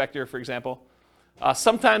 home inspector, for example.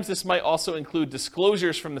 Sometimes this might also include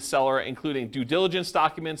disclosures from the seller, including due diligence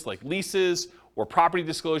documents like leases or property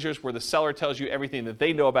disclosures where the seller tells you everything that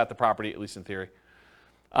they know about the property, at least in theory.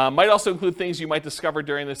 Might also include things you might discover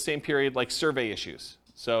during the same period, like survey issues.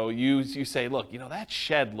 So you say, look, you know, that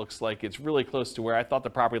shed looks like it's really close to where I thought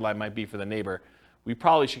the property line might be for the neighbor. We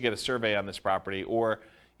probably should get a survey on this property. Or,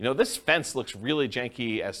 you know, this fence looks really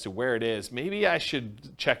janky as to where it is. Maybe I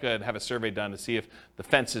should check and have a survey done to see if the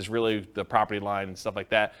fence is really the property line and stuff like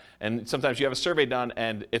that. And sometimes you have a survey done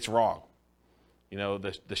and it's wrong. You know,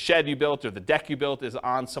 the shed you built or the deck you built is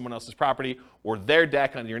on someone else's property, or their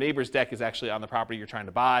deck on your neighbor's deck is actually on the property you're trying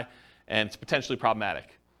to buy, and it's potentially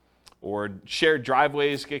problematic. Or shared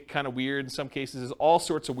driveways get kind of weird in some cases. There's all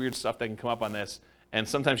sorts of weird stuff that can come up on this, and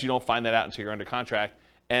sometimes you don't find that out until you're under contract.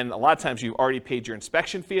 And a lot of times you've already paid your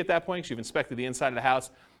inspection fee at that point, because you've inspected the inside of the house,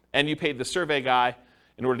 and you paid the survey guy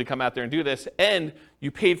in order to come out there and do this, and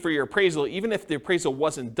you paid for your appraisal, even if the appraisal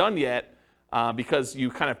wasn't done yet, because you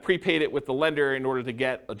kind of prepaid it with the lender in order to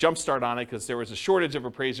get a jump start on it, because there was a shortage of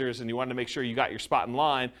appraisers and you wanted to make sure you got your spot in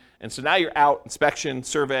line. And so now you're out inspection,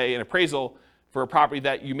 survey, and appraisal for a property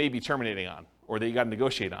that you may be terminating on or that you got to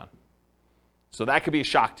negotiate on. So that could be a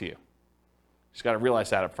shock to you. You just got to realize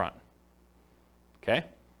that up front. Okay?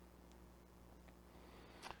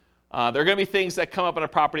 There are going to be things that come up on a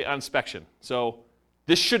property on inspection. So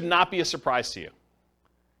this should not be a surprise to you.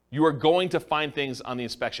 You are going to find things on the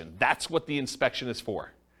inspection. That's what the inspection is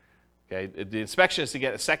for. Okay? The inspection is to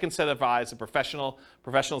get a second set of eyes, a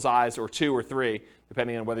professional's eyes, or 2 or 3,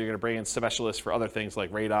 depending on whether you're going to bring in specialists for other things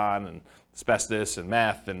like radon and asbestos and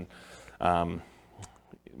meth and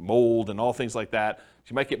mold and all things like that.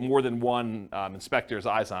 You might get more than one inspector's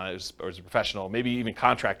eyes on it, or as a professional. Maybe even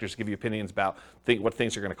contractors give you opinions about what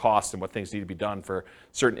things are going to cost and what things need to be done for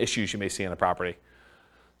certain issues you may see on the property.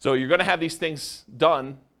 So you're going to have these things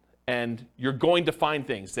done, and you're going to find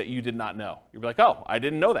things that you did not know. You'll be like, oh, I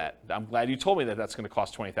didn't know that. I'm glad you told me that that's going to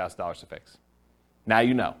cost $20,000 to fix. Now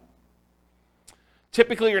you know.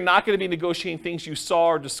 Typically, you're not going to be negotiating things you saw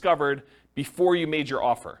or discovered before you made your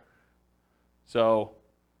offer. So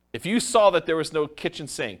if you saw that there was no kitchen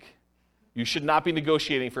sink, you should not be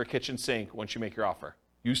negotiating for a kitchen sink once you make your offer.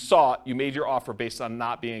 You saw it, you made your offer based on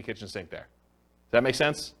not being a kitchen sink there. Does that make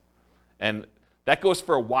sense? And that goes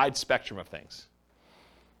for a wide spectrum of things.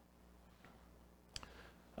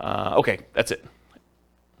 Okay, that's it.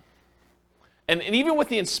 And even with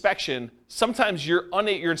the inspection, sometimes your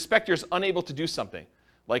inspector is unable to do something.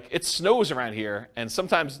 Like it snows around here, and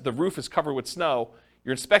sometimes the roof is covered with snow.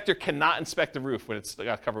 Your inspector cannot inspect the roof when it's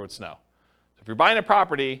got covered with snow. So if you're buying a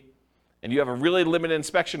property and you have a really limited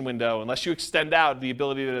inspection window, unless you extend out the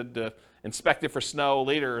ability to inspect it for snow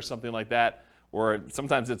later or something like that, or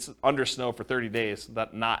sometimes it's under snow for 30 days,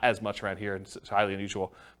 not as much around here, it's highly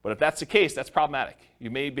unusual. But if that's the case, that's problematic. You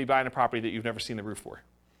may be buying a property that you've never seen the roof for.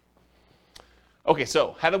 Okay,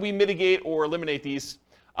 so how do we mitigate or eliminate these?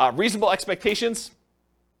 Reasonable expectations.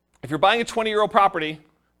 If you're buying a 20-year-old property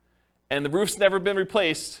and the roof's never been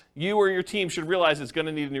replaced, you or your team should realize it's going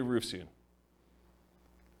to need a new roof soon.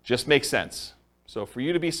 Just makes sense. So for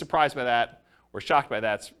you to be surprised by that or shocked by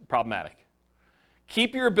that, it's problematic.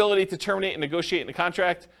 Keep your ability to terminate and negotiate in a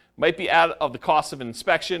contract. Might be out of the cost of an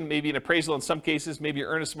inspection, maybe an appraisal in some cases, maybe your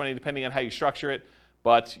earnest money depending on how you structure it.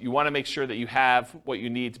 But you want to make sure that you have what you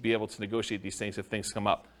need to be able to negotiate these things if things come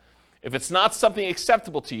up. If it's not something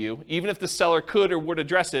acceptable to you, even if the seller could or would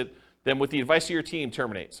address it, then with the advice of your team,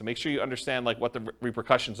 terminate. So make sure you understand what the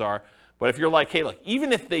repercussions are. But if you're like, hey, look,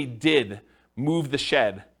 even if they did move the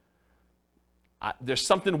shed. There's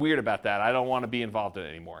something weird about that. I don't want to be involved in it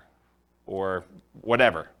anymore, or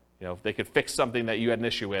whatever. If they could fix something that you had an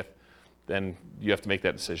issue with, then you have to make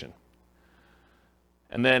that decision.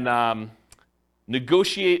 And then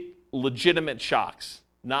negotiate legitimate shocks,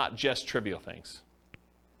 not just trivial things.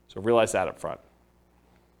 So realize that up front.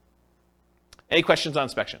 Any questions on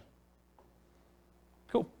inspection?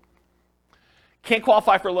 Cool. Can't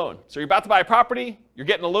qualify for a loan. So you're about to buy a property, you're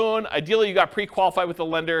getting a loan. Ideally, you got pre-qualified with a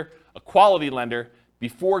lender, a quality lender,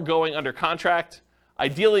 before going under contract.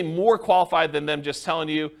 Ideally, more qualified than them just telling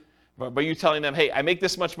you, but you telling them, hey, I make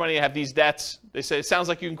this much money, I have these debts. They say, it sounds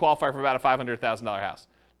like you can qualify for about a $500,000 house.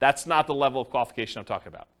 That's not the level of qualification I'm talking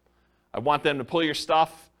about. I want them to pull your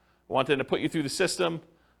stuff. I want them to put you through the system.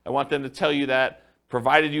 I want them to tell you that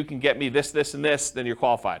provided you can get me this, this, and this, then you're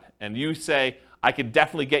qualified. And you say, I can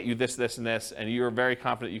definitely get you this, this, and this, and you're very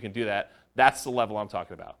confident you can do that. That's the level I'm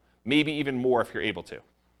talking about. Maybe even more if you're able to.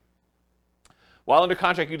 While under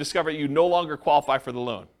contract, you discover you no longer qualify for the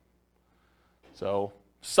loan. So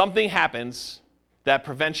something happens that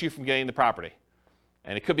prevents you from getting the property.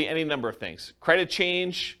 And it could be any number of things. Credit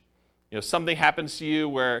change, something happens to you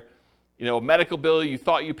where, a medical bill you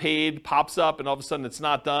thought you paid pops up and all of a sudden it's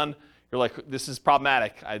not done. You're like, this is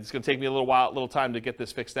problematic. It's going to take me a little time to get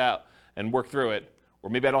this fixed out and work through it. Or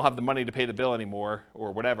maybe I don't have the money to pay the bill anymore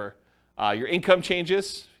or whatever. Your income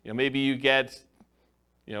changes. Maybe you get,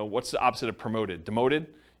 what's the opposite of promoted? Demoted?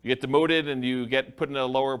 You get demoted and you get put in a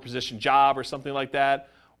lower position job or something like that.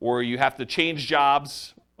 Or you have to change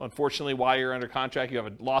jobs. Unfortunately, while you're under contract, you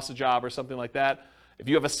have lost a job or something like that. If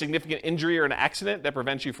you have a significant injury or an accident that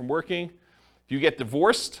prevents you from working, if you get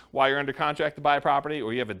divorced while you're under contract to buy a property,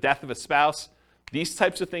 or you have a death of a spouse, these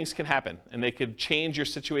types of things can happen, and they could change your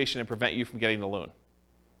situation and prevent you from getting the loan.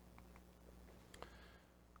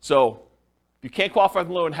 So if you can't qualify for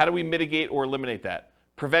the loan, how do we mitigate or eliminate that?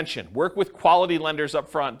 Prevention. Work with quality lenders up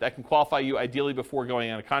front that can qualify you ideally before going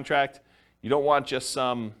on a contract. You don't want just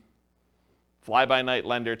some fly-by-night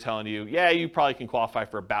lender telling you, yeah, you probably can qualify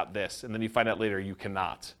for about this, and then you find out later you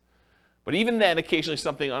cannot. But even then, occasionally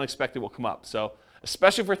something unexpected will come up. So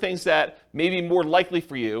especially for things that may be more likely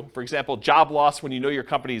for you, for example, job loss when you know your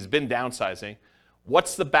company has been downsizing,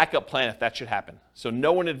 what's the backup plan if that should happen? So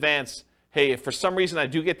know in advance, hey, if for some reason I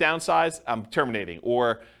do get downsized, I'm terminating.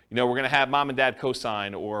 Or we're going to have mom and dad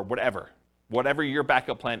co-sign or whatever your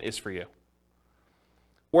backup plan is for you.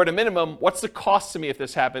 Or at a minimum, what's the cost to me if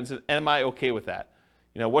this happens, and am I okay with that?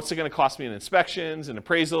 What's it going to cost me in inspections and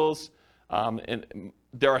appraisals? And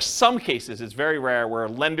there are some cases, it's very rare, where a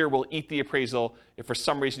lender will eat the appraisal if for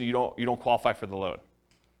some reason you don't qualify for the loan.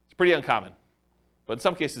 It's pretty uncommon, but in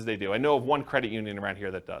some cases they do. I know of one credit union around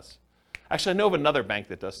here that does. Actually, I know of another bank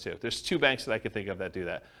that does too. There's 2 banks that I could think of that do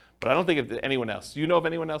that, but I don't think of anyone else. Do you know of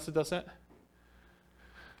anyone else that does that?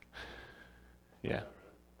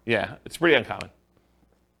 Yeah, it's pretty uncommon.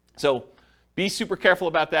 So be super careful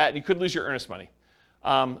about that, and you could lose your earnest money.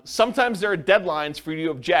 Sometimes there are deadlines for you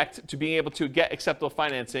to object to being able to get acceptable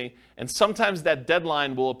financing, and sometimes that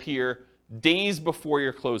deadline will appear days before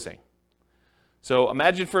your closing. So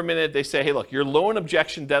imagine for a minute they say, hey, look, your loan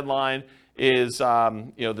objection deadline is the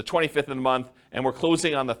 25th of the month, and we're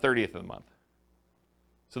closing on the 30th of the month.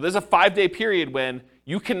 So there's a 5-day period when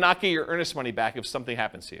you cannot get your earnest money back if something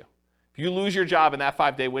happens to you. If you lose your job in that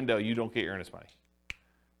 5-day window, you don't get your earnest money.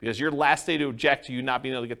 Because your last day to object to you not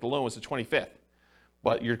being able to get the loan was the 25th.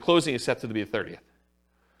 But your closing is set to be the 30th.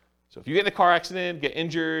 So if you get in a car accident, get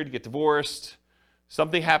injured, get divorced,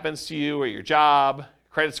 something happens to you at your job,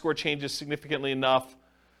 credit score changes significantly enough,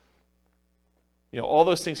 all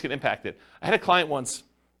those things can impact it. I had a client once,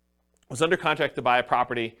 was under contract to buy a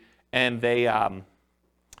property, and they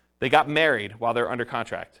got married while they were under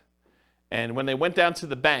contract. And when they went down to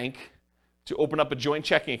the bank to open up a joint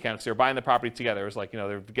checking account, because they were buying the property together, it was like,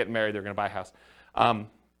 they're getting married, they're going to buy a house.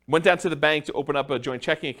 Went down to the bank to open up a joint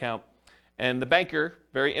checking account, and the banker,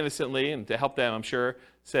 very innocently, and to help them, I'm sure,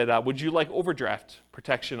 said, would you like overdraft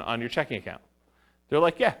protection on your checking account? They're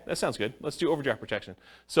like, yeah, that sounds good. Let's do overdraft protection.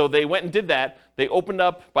 So they went and did that. They opened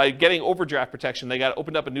up, by getting overdraft protection, they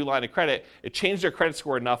opened up a new line of credit. It changed their credit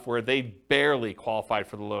score enough where they barely qualified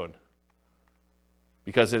for the loan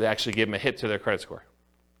because it actually gave them a hit to their credit score.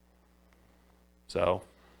 So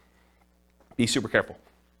be super careful.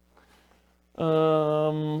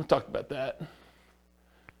 Talked about that.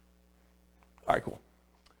 All right, cool.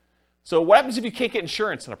 So what happens if you can't get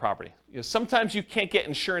insurance on a property? Sometimes you can't get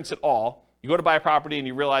insurance at all. You go to buy a property and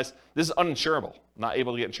you realize this is uninsurable. I'm not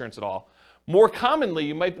able to get insurance at all. More commonly,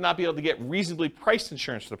 you might not be able to get reasonably priced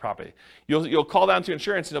insurance for the property. You'll call down to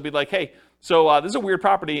insurance and they'll be like, hey, so this is a weird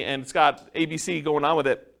property and it's got ABC going on with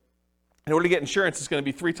it. in order to get insurance, it's going to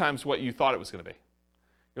be 3 times what you thought it was going to be.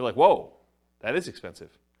 You're like, whoa, that is expensive.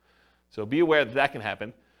 So be aware that that can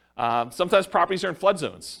happen. Sometimes properties are in flood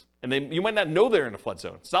zones, and you might not know they're in a flood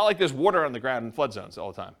zone. It's not like there's water on the ground in flood zones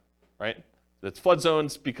all the time, right? It's flood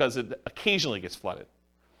zones because it occasionally gets flooded.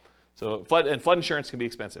 So flood insurance can be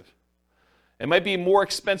expensive. It might be more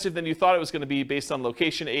expensive than you thought it was going to be based on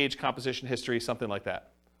location, age, composition, history, something like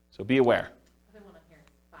that. So be aware. Other one on here,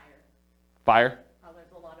 fire. Fire? There's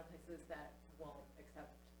a lot of places that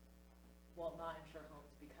will not insure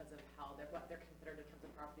homes because of what they're considered in terms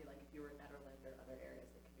of property. Like if you were in Netherlands or other areas,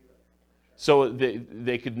 it can be really hard to insure. So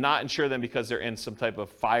they could not insure them because they're in some type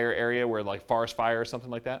of fire area where like forest fire or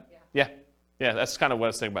something like that? Yeah. Yeah, that's kind of what I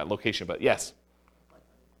was thinking about location, but yes.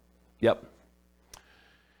 Yep.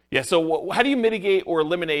 Yeah, so how do you mitigate or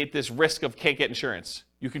eliminate this risk of can't get insurance?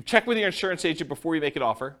 You can check with your insurance agent before you make an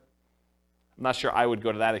offer. I'm not sure I would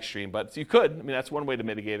go to that extreme, but you could. I mean, that's one way to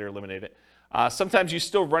mitigate or eliminate it. Sometimes you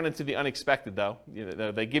still run into the unexpected, though.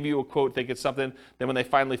 They give you a quote, think it's something, then when they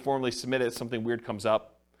finally formally submit it, something weird comes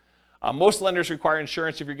up. Most lenders require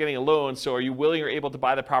insurance if you're getting a loan, so are you willing or able to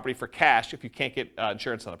buy the property for cash if you can't get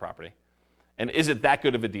insurance on the property? And is it that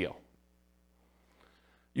good of a deal?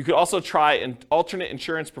 You could also try alternate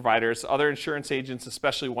insurance providers, other insurance agents,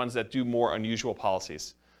 especially ones that do more unusual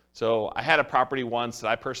policies. So I had a property once that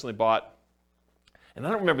I personally bought, and I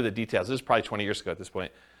don't remember the details. This was probably 20 years ago at this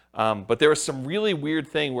point. But there was some really weird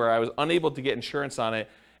thing where I was unable to get insurance on it,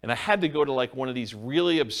 and I had to go to like one of these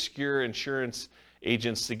really obscure insurance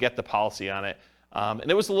agents to get the policy on it. And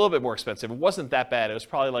it was a little bit more expensive. It wasn't that bad. It was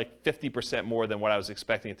probably like 50% more than what I was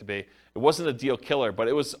expecting it to be. It wasn't a deal killer, but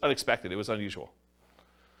it was unexpected. It was unusual.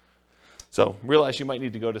 So realize you might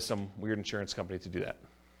need to go to some weird insurance company to do that.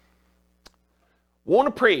 Won't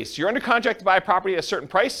appraise. You're under contract to buy a property at a certain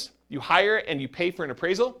price. You hire it and you pay for an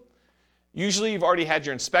appraisal. Usually you've already had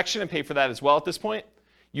your inspection and pay for that as well at this point.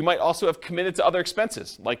 You might also have committed to other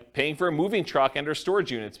expenses, like paying for a moving truck and or storage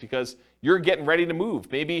units because you're getting ready to move.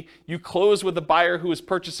 Maybe you close with the buyer who is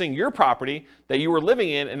purchasing your property that you were living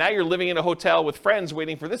in, and now you're living in a hotel with friends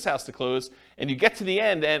waiting for this house to close, and you get to the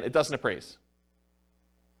end and it doesn't appraise.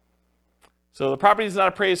 So the property is not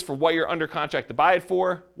appraised for what you're under contract to buy it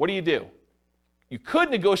for. What do? You could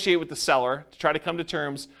negotiate with the seller to try to come to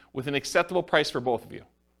terms with an acceptable price for both of you.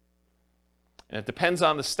 And it depends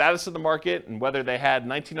on the status of the market and whether they had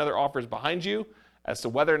 19 other offers behind you as to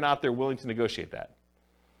whether or not they're willing to negotiate that.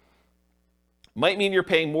 Might mean you're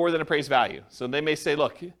paying more than appraised value. So they may say,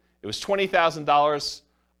 look, it was $20,000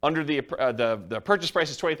 under the purchase price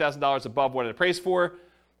is $20,000 above what it appraised for.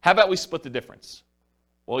 How about we split the difference?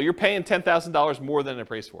 Well, you're paying $10,000 more than it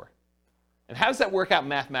appraised for. And how does that work out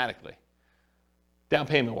mathematically, down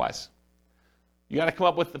payment-wise? You got to come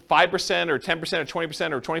up with the 5% or 10% or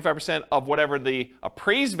 20% or 25% of whatever the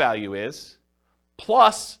appraised value is,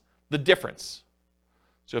 plus the difference.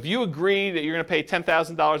 So if you agree that you're going to pay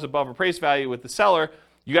 $10,000 above appraised value with the seller,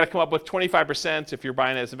 you got to come up with 25%, if you're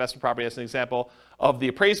buying it as investment property as an example, of the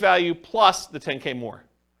appraised value plus the $10K more.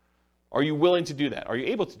 Are you willing to do that? Are you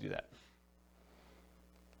able to do that?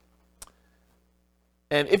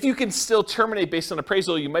 And if you can still terminate based on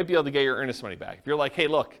appraisal, you might be able to get your earnest money back. If you're like, hey,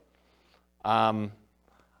 look, I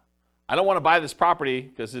don't want to buy this property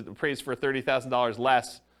because it appraised for $30,000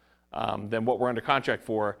 less than what we're under contract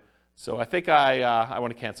for, so I think I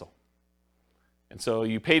want to cancel. And so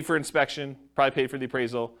you paid for inspection, probably paid for the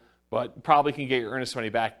appraisal, but probably can get your earnest money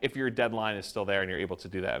back if your deadline is still there and you're able to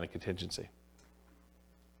do that in a contingency.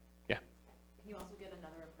 Yeah? Can you also get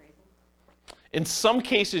another appraisal? In some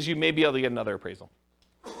cases, you may be able to get another appraisal.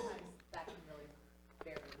 Sometimes that can really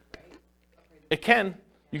vary, right? Appraisal. It can.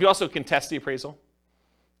 You could also contest the appraisal.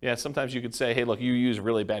 Yeah, sometimes you could say, hey, look, you use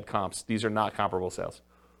really bad comps. These are not comparable sales.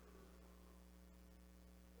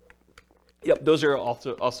 Yep, those are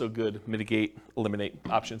also good mitigate, eliminate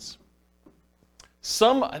options. Is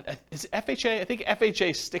FHA? I think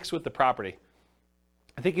FHA sticks with the property.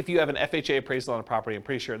 I think if you have an FHA appraisal on a property, I'm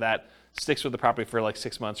pretty sure that sticks with the property for like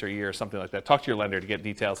 6 months or a year or something like that. Talk to your lender to get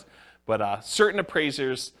details. But certain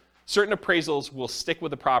appraisals will stick with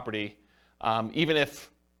the property, even if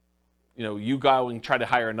you go and try to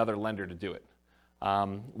hire another lender to do it.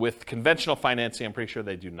 With conventional financing, I'm pretty sure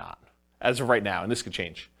they do not, as of right now, and this could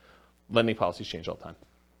change. Lending policies change all the time.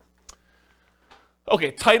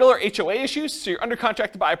 Okay, title or HOA issues. So you're under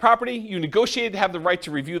contract to buy a property. You negotiated to have the right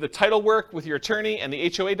to review the title work with your attorney and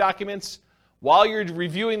the HOA documents. While you're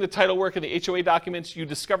reviewing the title work and the HOA documents, you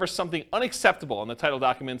discover something unacceptable in the title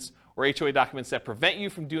documents or HOA documents that prevent you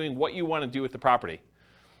from doing what you want to do with the property.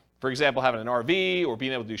 For example, having an RV or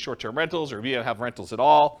being able to do short-term rentals or being able to have rentals at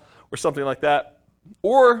all or something like that.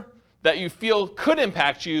 Or that you feel could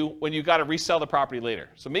impact you when you got to resell the property later.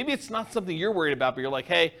 So maybe it's not something you're worried about, but you're like,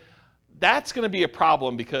 hey, that's going to be a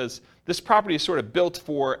problem because this property is sort of built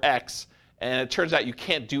for X, and it turns out you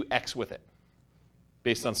can't do X with it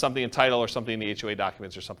based on something in title or something in the HOA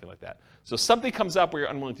documents or something like that. So something comes up where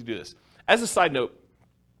you're unwilling to do this. As a side note,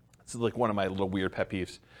 this is like one of my little weird pet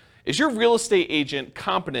peeves. Is your real estate agent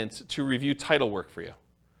competent to review title work for you?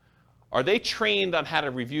 Are they trained on how to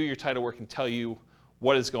review your title work and tell you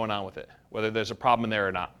what is going on with it, whether there's a problem in there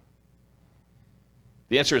or not?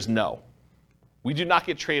 The answer is no. We do not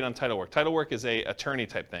get trained on title work. Title work is an attorney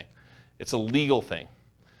type thing. It's a legal thing.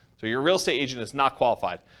 So your real estate agent is not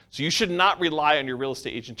qualified. So you should not rely on your real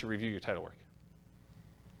estate agent to review your title work.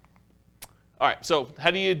 All right, so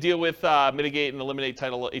how do you deal with, mitigate, and eliminate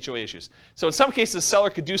title HOA issues? So in some cases, the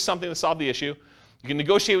seller could do something to solve the issue. You can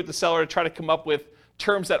negotiate with the seller to try to come up with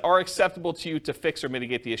terms that are acceptable to you to fix or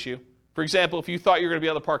mitigate the issue. For example, if you thought you were going to be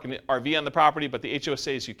able to park an RV on the property, but the HOA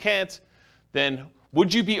says you can't, then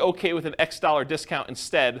would you be okay with an X dollar discount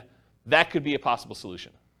instead? That could be a possible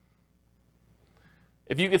solution.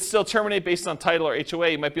 If you could still terminate based on title or HOA,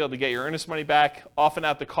 you might be able to get your earnest money back, often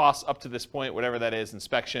out the costs up to this point, whatever that is,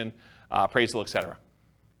 inspection, appraisal, etc.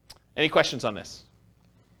 Any questions on this?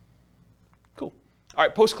 Cool. All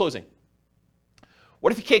right, post-closing.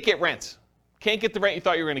 What if you can't get rent? Can't get the rent you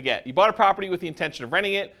thought you were going to get. You bought a property with the intention of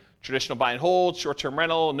renting it, traditional buy and hold, short-term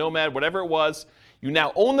rental, nomad, whatever it was. You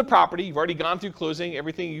now own the property. You've already gone through closing,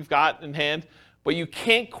 everything you've got in hand, but you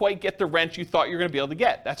can't quite get the rent you thought you were going to be able to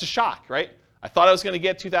get. That's a shock, right? I thought I was going to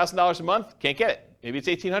get $2,000 a month. Can't get it. Maybe it's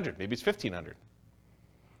 $1,800. Maybe it's $1,500.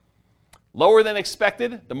 Lower than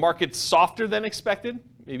expected. The market's softer than expected.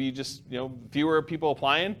 Maybe you just, fewer people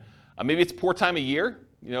applying. Maybe it's poor time of year.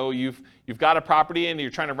 You've got a property and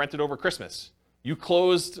you're trying to rent it over Christmas. You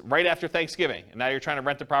closed right after Thanksgiving, and now you're trying to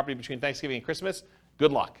rent the property between Thanksgiving and Christmas.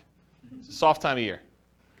 Good luck. It's a soft time of year.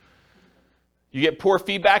 You get poor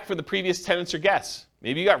feedback from the previous tenants or guests.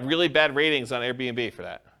 Maybe you got really bad ratings on Airbnb for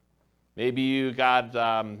that. Maybe you got,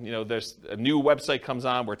 there's a new website comes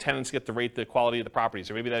on where tenants get to rate the quality of the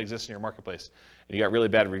properties, or maybe that exists in your marketplace, and you got really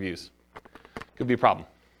bad reviews. Could be a problem.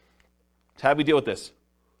 So how do we deal with this?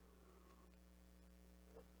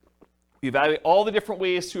 We evaluate all the different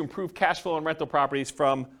ways to improve cash flow on rental properties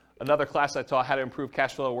from another class I taught, How to Improve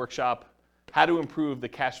Cash Flow Workshop, How to Improve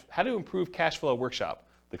Cash Flow Workshop,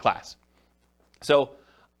 the class. So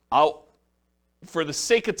for the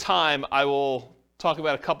sake of time, I will talk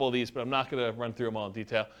about a couple of these, but I'm not going to run through them all in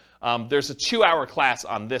detail. There's a 2-hour class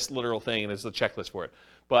on this literal thing, and there's a checklist for it.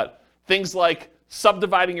 But things like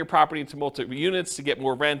subdividing your property into multiple units to get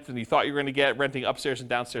more rent than you thought you were going to get, renting upstairs and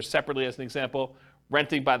downstairs separately as an example,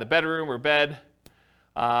 renting by the bedroom or bed,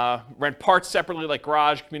 rent parts separately like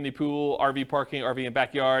garage, community pool, RV parking, RV and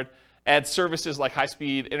backyard, add services like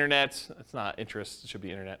high-speed internet. That's not interest, it should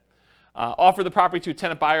be internet. Offer the property to a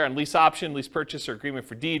tenant buyer on lease option, lease purchase, or agreement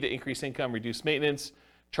for deed to increase income, reduce maintenance,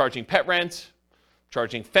 charging pet rent,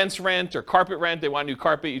 charging fence rent or carpet rent. They want new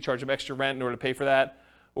carpet, you charge them extra rent in order to pay for that,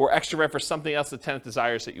 or extra rent for something else the tenant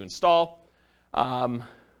desires that you install.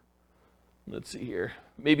 Let's see here.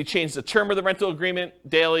 Maybe change the term of the rental agreement,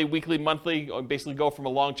 daily, weekly, monthly, or basically go from a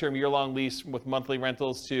long-term, year-long lease with monthly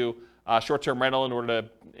rentals to short-term rental in order to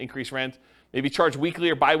increase rent. Maybe charge weekly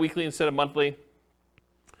or bi-weekly instead of monthly.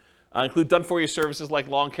 Include done-for-you services like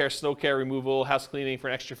lawn care, snow care, removal, house cleaning for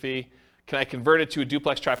an extra fee. Can I convert it to a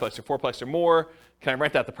duplex, triplex, or fourplex or more? Can I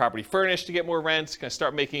rent out the property furnished to get more rents? Can I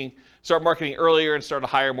start marketing earlier and start a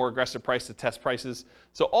higher, more aggressive price to test prices?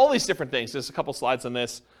 So all these different things. There's a couple slides on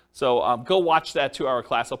this. So go watch that 2-hour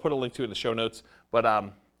class. I'll put a link to it in the show notes.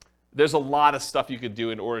 But there's a lot of stuff you could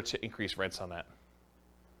do in order to increase rents on that.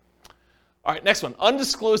 All right, next one,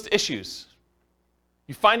 undisclosed issues.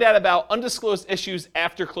 You find out about undisclosed issues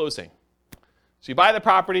after closing. So you buy the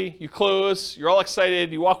property, you close, you're all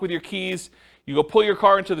excited, you walk with your keys, you go pull your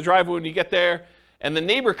car into the driveway when you get there, and the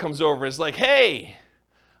neighbor comes over and is like, hey,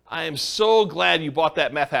 I am so glad you bought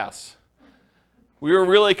that meth house. We were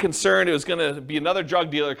really concerned it was going to be another drug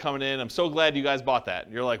dealer coming in. I'm so glad you guys bought that.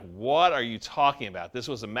 And you're like, what are you talking about? This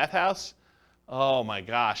was a meth house? Oh my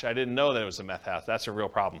gosh, I didn't know that it was a meth house. That's a real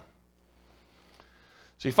problem.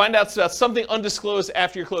 So you find out about something undisclosed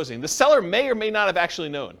after your closing. The seller may or may not have actually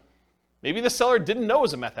known. Maybe the seller didn't know it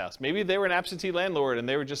was a meth house. Maybe they were an absentee landlord and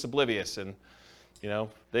they were just oblivious, and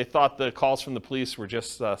they thought the calls from the police were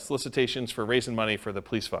just solicitations for raising money for the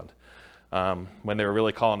police fund, when they were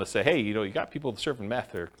really calling to say, hey, you got people serving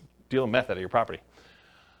meth or dealing meth out of your property.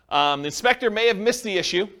 The inspector may have missed the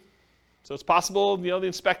issue. So it's possible, the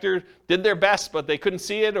inspector did their best, but they couldn't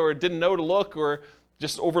see it or didn't know to look or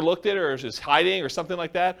just overlooked it or was just hiding or something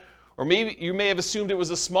like that. Or maybe you may have assumed it was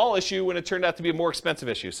a small issue when it turned out to be a more expensive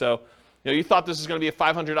issue. So, you thought this was going to be a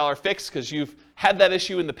 $500 fix because you've had that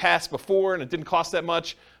issue in the past before and it didn't cost that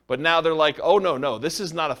much. But now they're like, oh, no, this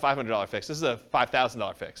is not a $500 fix. This is a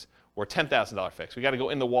 $5,000 fix or $10,000 fix. We got to go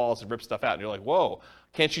in the walls and rip stuff out. And you're like, whoa,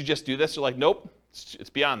 can't you just do this? They're like, nope, it's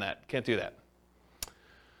beyond that. Can't do that.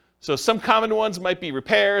 So some common ones might be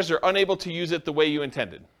repairs or unable to use it the way you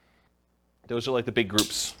intended. Those are like the big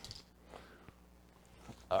groups.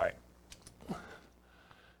 All right.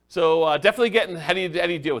 So definitely how do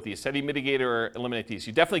you deal with these? How do you mitigate or eliminate these?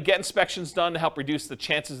 You definitely get inspections done to help reduce the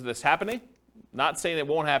chances of this happening. Not saying it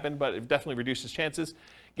won't happen, but it definitely reduces chances.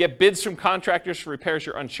 Get bids from contractors for repairs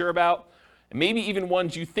you're unsure about, and maybe even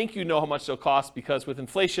ones you think you know how much they'll cost, because with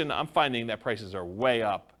inflation, I'm finding that prices are way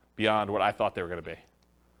up beyond what I thought they were going to be.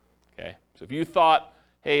 Okay, so if you thought,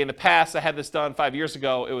 hey, in the past I had this done 5 years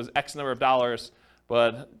ago, it was X number of dollars,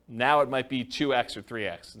 but now it might be 2X or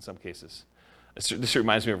 3X in some cases. This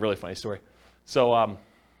reminds me of a really funny story. So I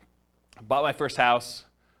bought my first house,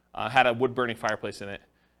 had a wood-burning fireplace in it,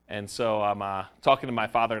 and so I'm talking to my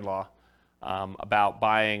father-in-law about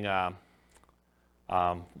buying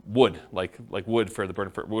wood, like wood for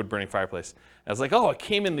the wood-burning fireplace. And I was like, oh, it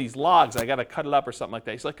came in these logs. I got to cut it up or something like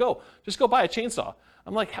that. He's like, oh, just go buy a chainsaw.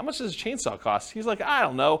 I'm like, how much does a chainsaw cost? He's like, I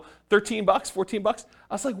don't know, $13, $14.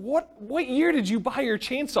 I was like, what year did you buy your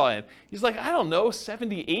chainsaw in? He's like, I don't know,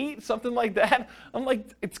 78, something like that. I'm like,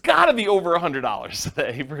 it's got to be over $100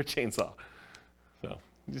 today for a chainsaw. So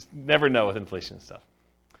you just never know with inflation and stuff.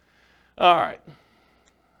 All right.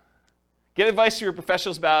 Get advice from your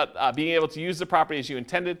professionals about being able to use the property as you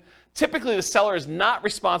intended. Typically, the seller is not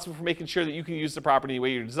responsible for making sure that you can use the property the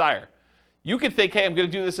way you desire. You could think, hey, I'm going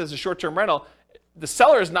to do this as a short-term rental. The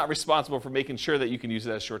seller is not responsible for making sure that you can use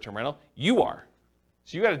it as a short-term rental. You are.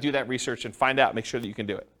 So you got to do that research and find out, make sure that you can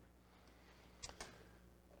do it.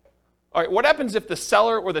 All right, what happens if the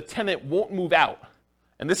seller or the tenant won't move out?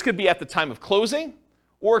 And this could be at the time of closing,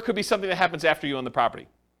 or it could be something that happens after you own the property.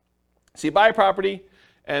 So you buy a property,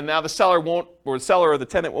 and now the seller or the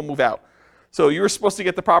tenant won't move out. So you were supposed to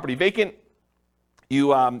get the property vacant.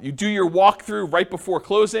 You do your walkthrough right before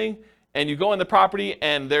closing, and you go in the property,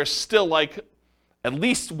 and there's still like at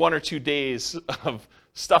least 1 or 2 days of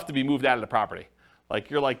stuff to be moved out of the property.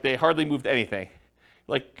 Like you're like, they hardly moved anything.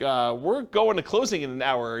 Like, we're going to closing in an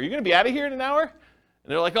hour. Are you going to be out of here in an hour? And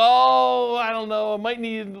they're like, oh, I don't know. I might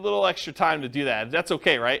need a little extra time to do that. That's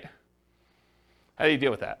okay, right? How do you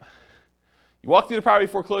deal with that? You walk through the property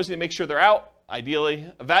before closing to make sure they're out, ideally.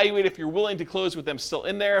 Evaluate if you're willing to close with them still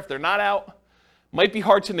in there. If they're not out, might be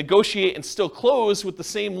hard to negotiate and still close with the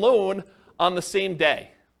same loan on the same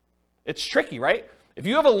day. It's tricky, right? If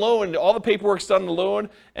you have a loan, all the paperwork's done on the loan,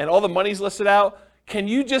 and all the money's listed out, can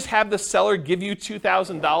you just have the seller give you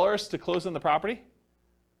 $2,000 to close on the property?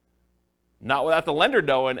 Not without the lender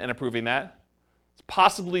knowing and approving that. It's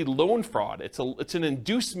possibly loan fraud. It's an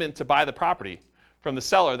inducement to buy the property from the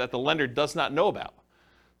seller that the lender does not know about.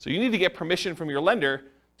 So you need to get permission from your lender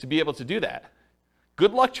to be able to do that.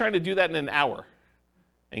 Good luck trying to do that in an hour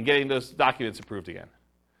and getting those documents approved again.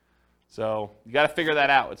 So you got to figure that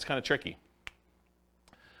out. It's kind of tricky.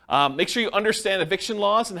 Make sure you understand eviction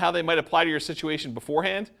laws and how they might apply to your situation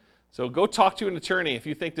beforehand. So go talk to an attorney if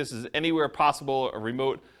you think this is anywhere possible, a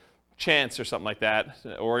remote chance or something like that,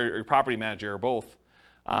 or your property manager or both.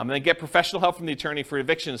 And then get professional help from the attorney for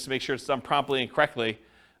evictions to make sure it's done promptly and correctly.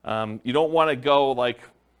 You don't want to go like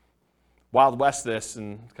Wild West this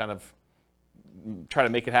and kind of try to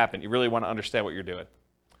make it happen. You really want to understand what you're doing.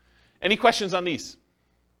 Any questions on these?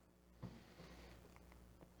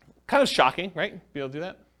 Kind of shocking, right? Be able to do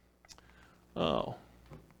that? Oh.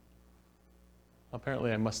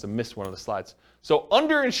 Apparently I must have missed one of the slides. So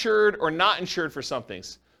underinsured or not insured for some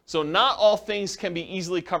things. So not all things can be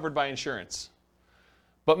easily covered by insurance.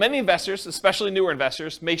 But many investors, especially newer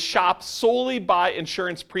investors, may shop solely by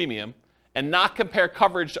insurance premium and not compare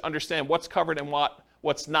coverage to understand what's covered and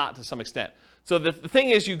what's not to some extent. So the thing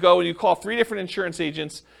is, you go and you call 3 different insurance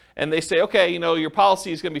agents, and they say, okay, your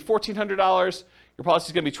policy is going to be $1,400, your policy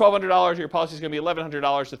is going to be $1,200, your policy is going to be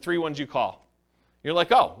 $1,100, the 3 ones you call. You're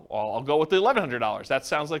like, oh, well, I'll go with the $1,100. That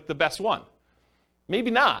sounds like the best one.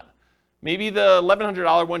 Maybe not. Maybe the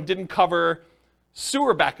 $1,100 one didn't cover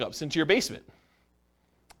sewer backups into your basement.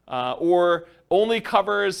 Or only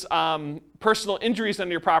covers personal injuries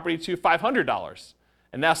on your property to $500.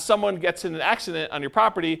 And now someone gets in an accident on your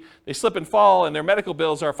property, they slip and fall, and their medical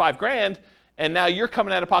bills are $5,000, and now you're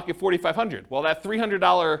coming out of pocket $4,500. Well, that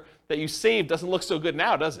 $300 that you saved doesn't look so good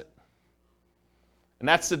now, does it? And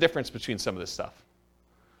that's the difference between some of this stuff.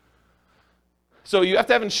 So you have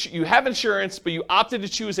to have insurance, but you opted to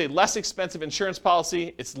choose a less expensive insurance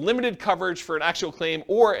policy. It's limited coverage for an actual claim,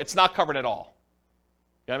 or it's not covered at all.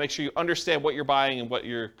 You gotta make sure you understand what you're buying and what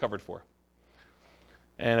you're covered for.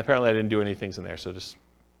 And apparently I didn't do any things in there, so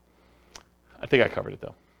I think I covered it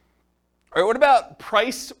though. All right, what about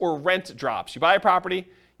price or rent drops? You buy a property,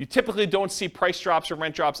 you typically don't see price drops or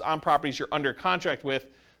rent drops on properties you're under contract with,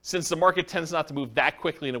 since the market tends not to move that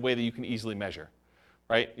quickly in a way that you can easily measure.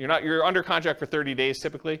 Right? You're under contract for 30 days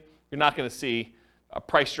typically. You're not going to see a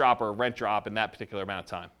price drop or a rent drop in that particular amount of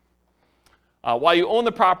time. While you own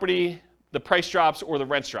the property, the price drops or the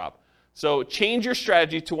rents drop. So change your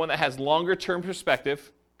strategy to one that has longer term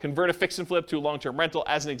perspective. Convert a fix and flip to a long-term rental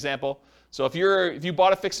as an example. So if you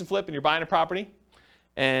bought a fix and flip and you're buying a property,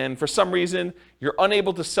 and for some reason you're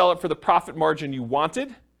unable to sell it for the profit margin you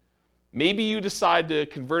wanted, maybe you decide to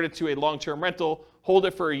convert it to a long-term rental, hold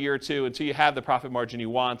it for a year or two until you have the profit margin you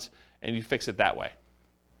want, and you fix it that way.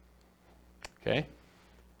 Okay?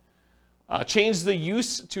 Change the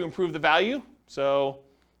use to improve the value. So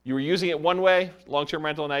you were using it one way, long-term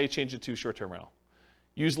rental, now you change it to short-term rental.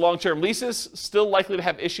 Use long-term leases, still likely to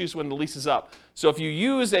have issues when the lease is up. So if you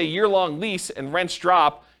use a year-long lease and rents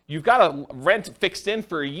drop, you've got a rent fixed in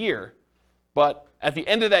for a year, but at the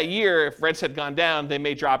end of that year, if rents had gone down, they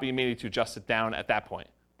may drop and you may need to adjust it down at that point.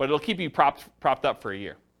 But it'll keep you propped up for a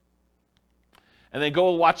year. And then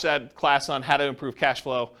go watch that class on how to improve cash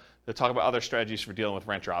flow. They'll talk about other strategies for dealing with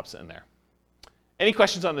rent drops in there. Any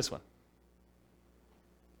questions on this one?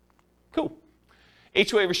 Cool.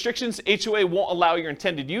 HOA restrictions. HOA won't allow your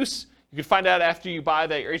intended use. You can find out after you buy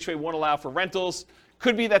that your HOA won't allow for rentals.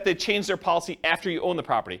 Could be that they change their policy after you own the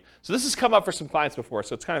property. So this has come up for some clients before,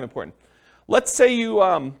 so it's kind of important. Let's say you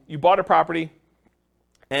bought a property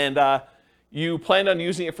and you planned on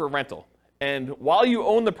using it for a rental. And while you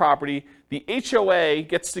own the property, the HOA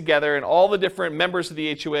gets together and all the different members of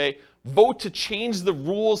the HOA vote to change the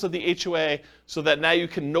rules of the HOA so that now you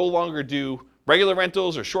can no longer do regular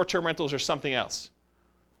rentals or short-term rentals or something else.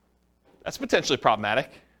 That's potentially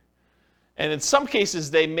problematic. And in some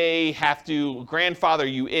cases, they may have to grandfather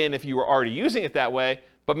you in if you were already using it that way,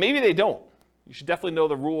 but maybe they don't. You should definitely know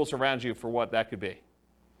the rules around you for what that could be.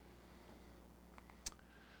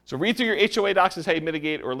 So read through your HOA docs is how you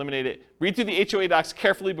mitigate or eliminate it. Read through the HOA docs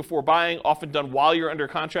carefully before buying, often done while you're under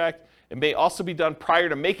contract. It may also be done prior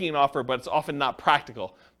to making an offer, but it's often not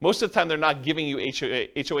practical. Most of the time, they're not giving you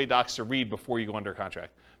HOA docs to read before you go under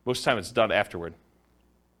contract. Most of the time, it's done afterward.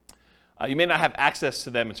 You may not have access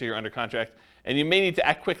to them until you're under contract, and you may need to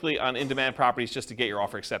act quickly on in-demand properties just to get your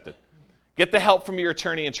offer accepted. Get the help from your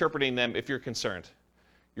attorney interpreting them if you're concerned.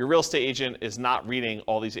 Your real estate agent is not reading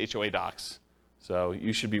all these HOA docs, so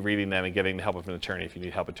you should be reading them and getting the help of an attorney if you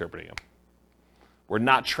need help interpreting them. We're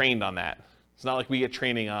not trained on that. It's not like we get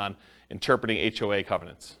training on interpreting HOA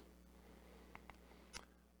covenants.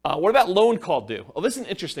 What about loan call due? Oh, this is an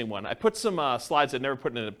interesting one. I put some slides I've never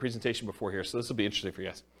put in a presentation before here, so this will be interesting for you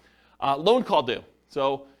guys. Loan call due.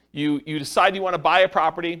 So you decide you want to buy a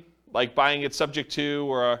property, like buying it subject to,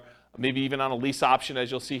 or maybe even on a lease option, as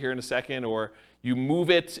you'll see here in a second, or you move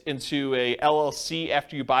it into a LLC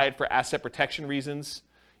after you buy it for asset protection reasons.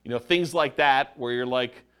 You know, things like that, where you're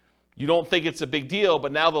like, you don't think it's a big deal,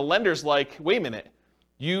 but now the lender's like, wait a minute,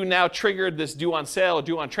 you now triggered this due on sale or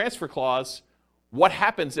due on transfer clause. What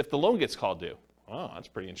happens if the loan gets called due? Oh, that's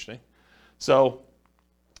pretty interesting. So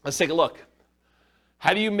let's take a look.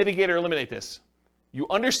 How do you mitigate or eliminate this? You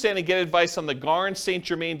understand and get advice on the Garn-St.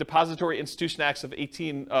 Germain Depository Institution Acts of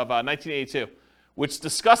 1982, which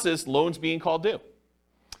discusses loans being called due.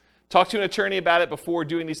 Talk to an attorney about it before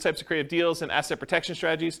doing these types of creative deals and asset protection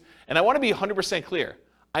strategies. And I want to be 100% clear.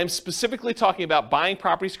 I'm specifically talking about buying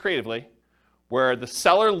properties creatively, where the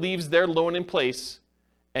seller leaves their loan in place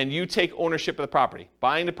and you take ownership of the property.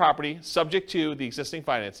 Buying the property subject to the existing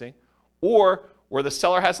financing, or where the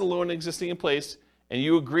seller has a loan existing in place and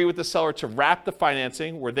you agree with the seller to wrap the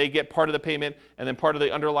financing where they get part of the payment and then part of the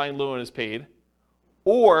underlying loan is paid.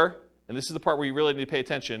 Or, and this is the part where you really need to pay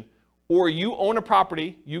attention, or you own a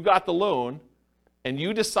property, you got the loan, and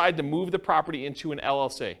you decide to move the property into an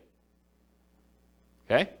LLC.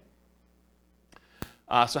 Okay?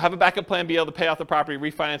 So have a backup plan, be able to pay off the property,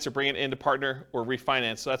 refinance, or bring it into partner or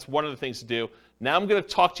refinance. So that's one of the things to do. Now I'm going to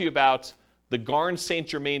talk to you about the Garn-St.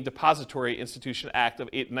 Germain Depository Institution Act of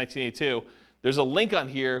 1982. There's a link on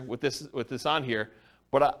here with this on here,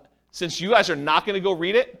 but since you guys are not going to go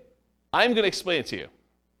read it, I'm going to explain it to you,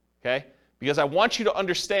 okay? Because I want you to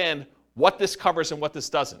understand what this covers and what this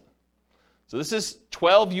doesn't. So this is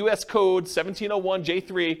 12 U.S. Code 1701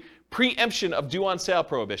 J3, preemption of due on sale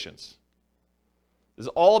prohibitions. This is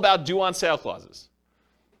all about due on sale clauses.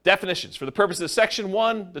 Definitions. For the purposes of Section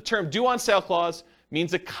 1, the term due on sale clause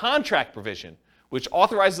means a contract provision which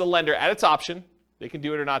authorizes the lender at its option, they can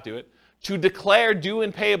do it or not do it, to declare due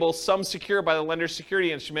and payable sums secured by the lender's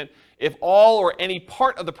security instrument if all or any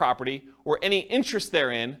part of the property or any interest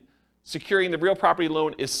therein securing the real property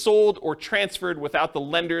loan is sold or transferred without the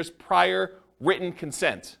lender's prior written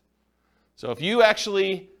consent. So if you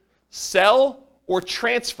actually sell or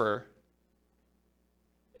transfer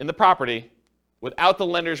in the property without the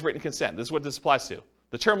lender's written consent, this is what this applies to.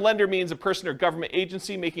 The term lender means a person or government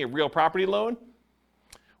agency making a real property loan,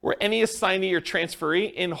 or any assignee or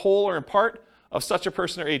transferee in whole or in part of such a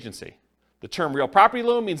person or agency. The term real property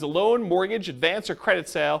loan means a loan, mortgage, advance, or credit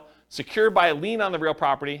sale secured by a lien on the real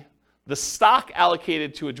property, the stock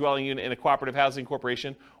allocated to a dwelling unit in a cooperative housing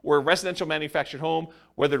corporation or a residential manufactured home,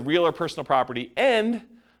 whether real or personal property, and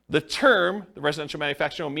the term, the residential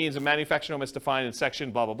manufactured home, means a manufactured home as defined in section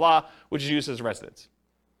blah, blah, blah, which is used as a residence.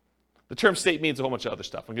 The term state means a whole bunch of other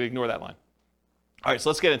stuff. I'm going to ignore that line. All right, so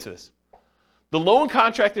let's get into this. The loan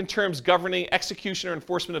contract and terms governing execution or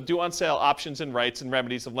enforcement of due on sale options and rights and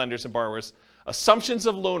remedies of lenders and borrowers, assumptions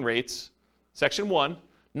of loan rates, section 1,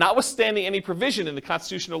 notwithstanding any provision in the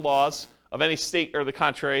constitutional laws of any state or the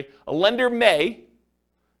contrary, a lender may,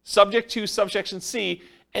 subject to subsection C,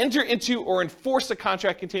 enter into or enforce a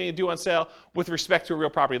contract containing a due on sale with respect to a real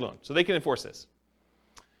property loan. So they can enforce this.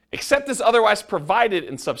 Except as otherwise provided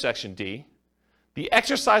in subsection D, the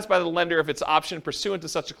exercise by the lender of its option pursuant to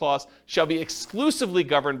such a clause shall be exclusively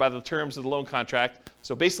governed by the terms of the loan contract.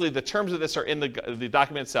 So basically the terms of this are in the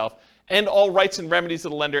document itself, and all rights and remedies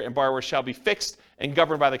of the lender and borrower shall be fixed and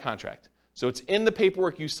governed by the contract. So it's in the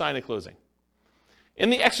paperwork you sign at closing. In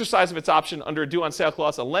the exercise of its option under a due on sale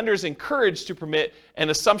clause, a lender is encouraged to permit an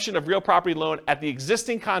assumption of real property loan at the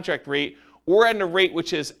existing contract rate or at a rate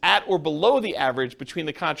which is at or below the average between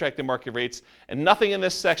the contract and market rates, and nothing in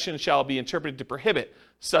this section shall be interpreted to prohibit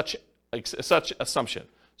such assumption.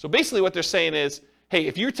 So basically what they're saying is, hey,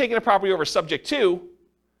 if you're taking a property over subject to,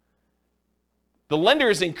 the lender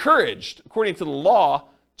is encouraged, according to the law,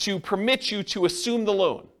 to permit you to assume the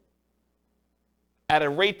loan at a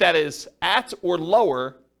rate that is at or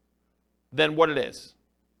lower than what it is.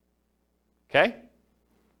 Okay?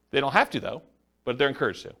 They don't have to, though, but they're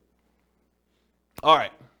encouraged to. All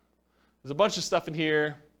right. There's a bunch of stuff in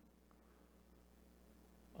here.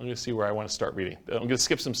 I'm going to see where I want to start reading. I'm going to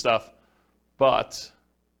skip some stuff.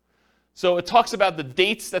 So it talks about the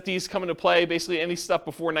dates that these come into play, basically any stuff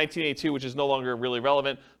before 1982, which is no longer really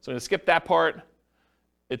relevant. So I'm going to skip that part.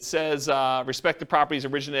 It says respective properties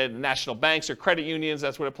originated in national banks or credit unions.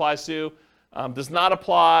 That's what it applies to. Does not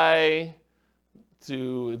apply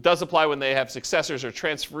to, it does apply when they have successors or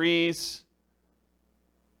transferees.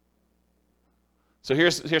 So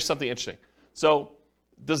here's something interesting. So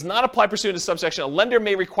does not apply pursuant to subsection. A lender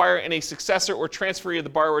may require any successor or transferee of the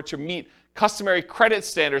borrower to meet customary credit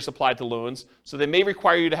standards applied to loans. So they may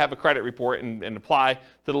require you to have a credit report and apply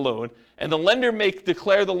to the loan. And the lender may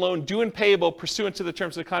declare the loan due and payable pursuant to the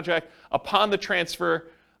terms of the contract upon the transfer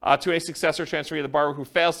to any successor or transferee of the borrower who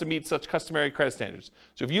fails to meet such customary credit standards.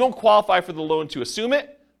 So if you don't qualify for the loan to assume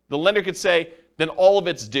it, the lender could say, then all of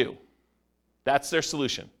it's due. That's their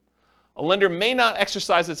solution. A lender may not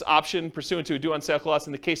exercise its option pursuant to a due on sale clause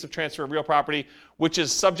in the case of transfer of real property, which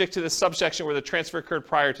is subject to this subsection where the transfer occurred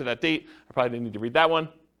prior to that date. I probably didn't need to read that one.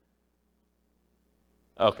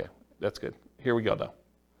 Okay, that's good. Here we go, though.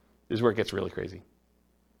 This is where it gets really crazy.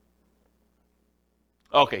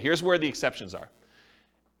 Okay, here's where the exceptions are.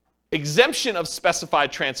 Exemption of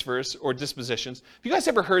specified transfers or dispositions. Have you guys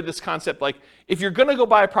ever heard this concept? Like, if you're going to go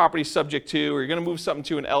buy a property subject to, or you're going to move something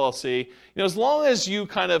to an LLC, as long as you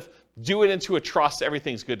kind of do it into a trust,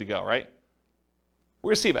 everything's good to go, right?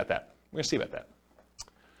 We're going to see about that.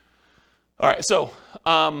 All right, so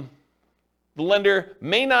the lender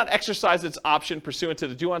may not exercise its option pursuant to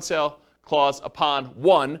the due on sale clause upon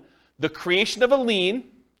 1, the creation of a lien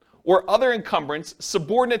or other encumbrance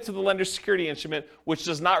subordinate to the lender's security instrument, which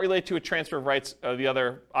does not relate to a transfer of rights of the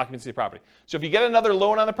other occupancy of the property. So if you get another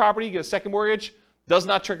loan on the property, you get a second mortgage, does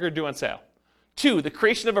not trigger a due on sale. 2, the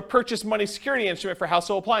creation of a purchase money security instrument for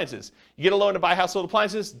household appliances. You get a loan to buy household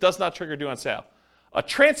appliances, does not trigger due on sale. A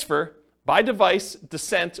transfer by device,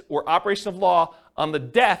 descent, or operation of law on the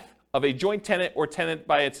death of a joint tenant or tenant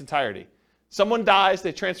by its entirety. Someone dies,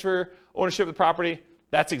 they transfer ownership of the property,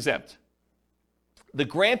 that's exempt. The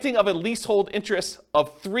granting of a leasehold interest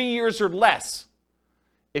of 3 years or less.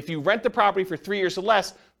 If you rent the property for 3 years or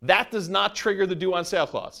less, that does not trigger the due on sale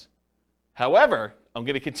clause. However, I'm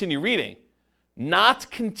going to continue reading. Not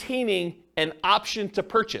containing an option to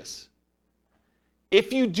purchase.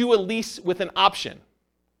 If you do a lease with an option,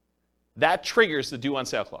 that triggers the due on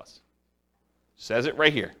sale clause. Says it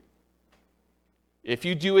right here. If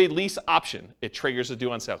you do a lease option, it triggers the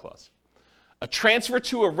due on sale clause. A transfer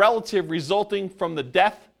to a relative resulting from the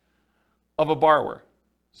death of a borrower.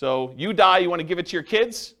 So you die, you want to give it to your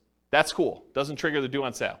kids, that's cool. Doesn't trigger the due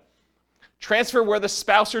on sale. Transfer where the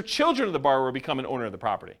spouse or children of the borrower become an owner of the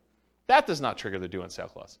property. That does not trigger the due on sale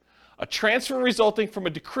clause. A transfer resulting from a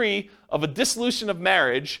decree of a dissolution of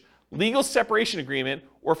marriage, legal separation agreement,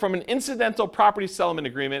 or from an incidental property settlement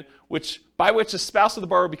agreement by which the spouse of the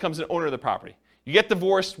borrower becomes an owner of the property. You get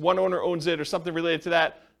divorced, one owner owns it, or something related to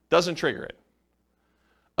that, doesn't trigger it.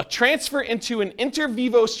 A transfer into an inter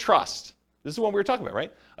vivos trust. This is the one we were talking about,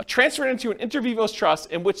 right? A transfer into an inter vivos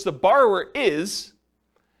trust in which the borrower is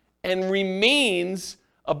and remains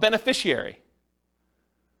a beneficiary,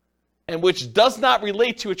 and which does not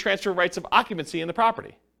relate to a transfer of rights of occupancy in the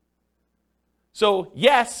property. So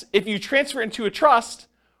yes, if you transfer into a trust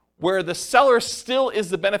where the seller still is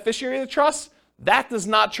the beneficiary of the trust, that does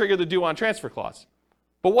not trigger the due on transfer clause.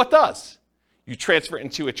 But what does? You transfer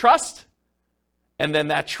into a trust, and then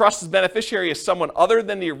that trust's beneficiary is someone other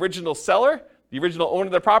than the original seller, the original owner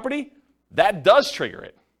of the property, that does trigger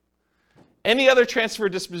it. Any other transfer or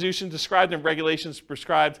disposition described in regulations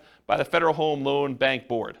prescribed by the Federal Home Loan Bank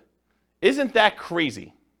Board. Isn't that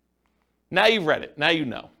crazy? Now you've read it. Now you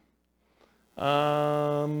know.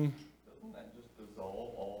 Doesn't that just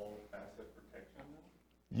dissolve all asset protection?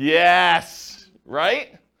 Yes,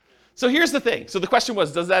 right? So here's the thing. So the question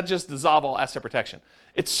was, does that just dissolve all asset protection?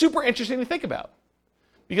 It's super interesting to think about.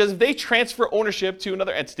 Because if they transfer ownership to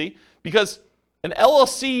another entity, because an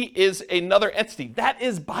LLC is another entity, that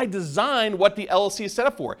is by design what the LLC is set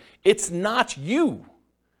up for. It's not you.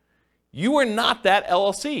 You are not that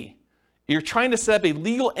LLC. You're trying to set up a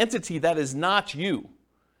legal entity that is not you.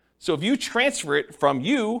 So if you transfer it from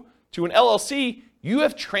you to an LLC, you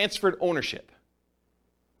have transferred ownership.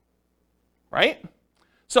 Right?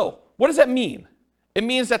 So what does that mean? It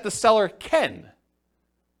means that the seller can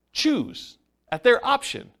choose at their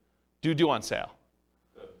option do due on sale.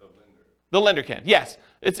 The lender can, yes.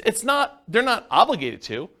 It's not, they're not obligated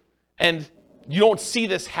to, and you don't see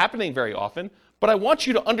this happening very often, but I want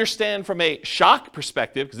you to understand from a shock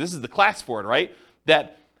perspective, because this is the class for it, right?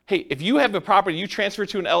 That, hey, if you have a property you transfer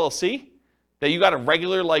to an LLC that you got a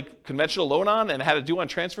regular, like, conventional loan on and had a due on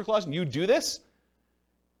transfer clause, and you do this,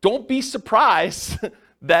 don't be surprised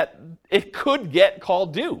that it could get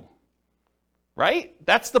called due, right?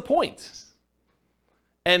 That's the point.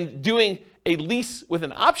 And doing a lease with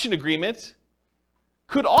an option agreement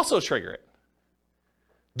could also trigger it.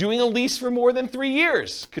 Doing a lease for more than 3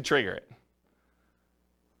 years could trigger it.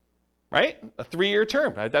 Right? A 3-year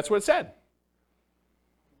term. That's what it said.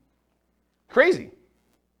 Crazy.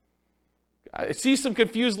 I see some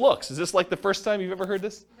confused looks. Is this like the first time you've ever heard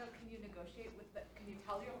this? No, can you negotiate with the, can you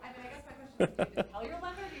tell your, I mean, I guess my question is, can you just tell your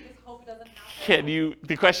lender, or do you just hope it doesn't happen?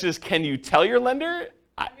 The question is, can you tell your lender?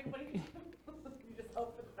 I mean, what do you do? You just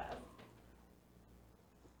hope for the best.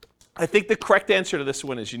 I think the correct answer to this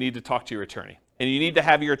one is you need to talk to your attorney. And you need to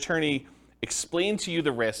have your attorney explain to you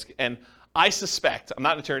the risk. And I suspect, I'm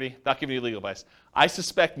not an attorney, not giving you legal advice, I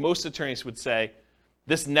suspect most attorneys would say,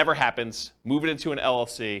 this never happens, move it into an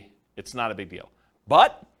LLC, it's not a big deal.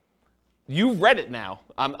 But you read it now.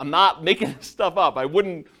 I'm not making stuff up. I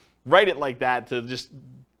wouldn't write it like that to just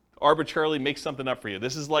arbitrarily make something up for you.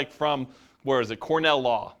 This is like from, where is it, Cornell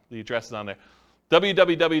Law. The address is on there.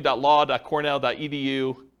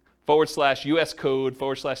 www.law.cornell.edu/US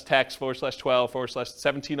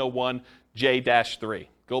code/text/12/1701J-3.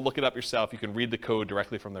 Go look it up yourself. You can read the code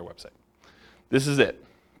directly from their website. This is it.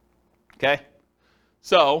 Okay?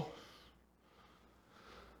 So,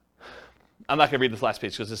 I'm not going to read this last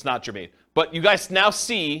page because it's not germane. But you guys now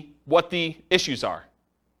see what the issues are.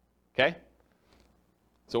 Okay?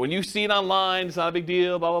 So when you see it online, it's not a big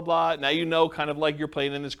deal, blah, blah, blah. Now you know kind of like you're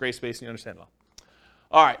playing in this gray space and you understand it all.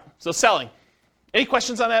 All right, so selling. Any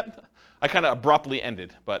questions on that? I kind of abruptly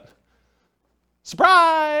ended, but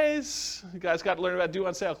surprise! You guys got to learn about due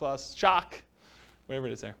on sale clause. Shock. Whatever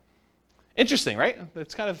it is there. Interesting, right?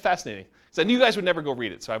 It's kind of fascinating. So I knew you guys would never go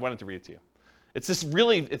read it, so I wanted to read it to you. It's this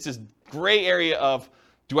gray area of,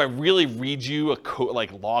 do I really read you a code,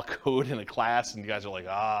 like law code in a class? And you guys are like,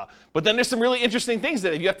 ah. But then there's some really interesting things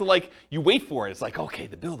that you have to you wait for it. It's like, okay,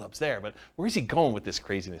 the build-up's there, but where is he going with this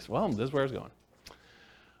craziness? Well, this is where I was going.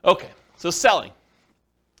 Okay, so selling.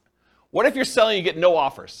 What if you're selling and you get no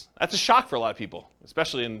offers? That's a shock for a lot of people,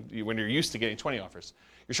 especially when you're used to getting 20 offers.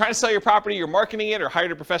 You're trying to sell your property, you're marketing it or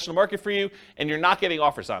hired a professional market for you, and you're not getting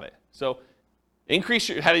offers on it. So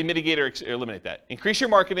how do you mitigate or eliminate that? Increase your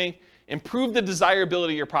marketing, improve the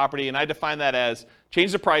desirability of your property, and I define that as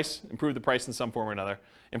change the price, improve the price in some form or another,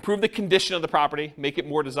 improve the condition of the property, make it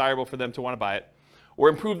more desirable for them to want to buy it, or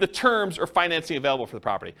improve the terms or financing available for the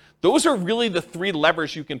property. Those are really the three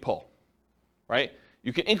levers you can pull, right?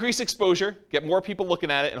 You can increase exposure, get more people looking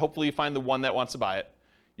at it, and hopefully you find the one that wants to buy it.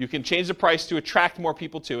 You can change the price to attract more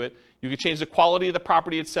people to it. You can change the quality of the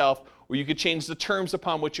property itself, or you could change the terms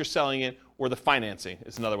upon which you're selling it, or the financing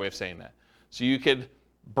is another way of saying that. So you could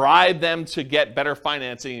bribe them to get better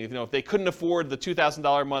financing. If they couldn't afford the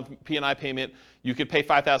 $2,000 a month P&I payment, you could pay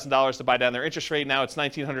 $5,000 to buy down their interest rate. Now it's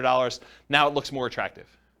 $1,900. Now it looks more attractive.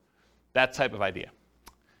 That type of idea.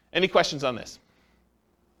 Any questions on this?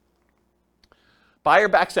 Buyer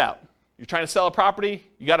backs out. You're trying to sell a property.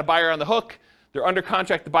 You got a buyer on the hook. They're under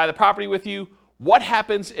contract to buy the property with you. What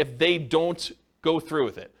happens if they don't go through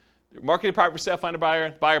with it? Marketing property for sale, find a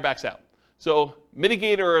buyer, the buyer backs out. So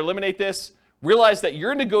mitigate or eliminate this. Realize that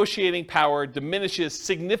your negotiating power diminishes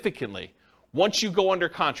significantly once you go under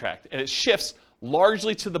contract, and it shifts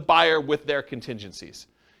largely to the buyer with their contingencies.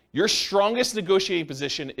 Your strongest negotiating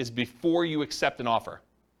position is before you accept an offer.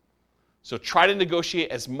 So try to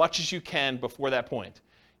negotiate as much as you can before that point.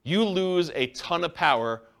 You lose a ton of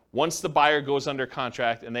power once the buyer goes under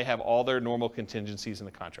contract and they have all their normal contingencies in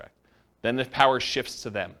the contract. Then the power shifts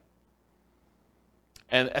to them.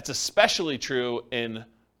 And that's especially true in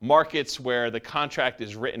markets where the contract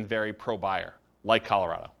is written very pro-buyer, like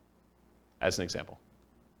Colorado, as an example.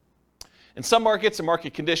 In some markets and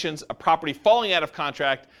market conditions, a property falling out of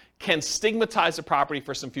contract can stigmatize a property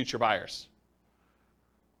for some future buyers.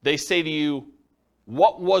 They say to you,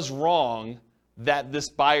 what was wrong that this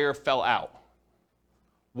buyer fell out?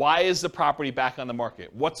 Why is the property back on the market?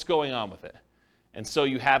 What's going on with it? And so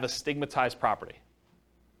you have a stigmatized property.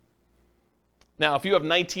 Now, if you have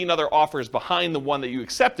 19 other offers behind the one that you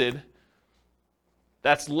accepted,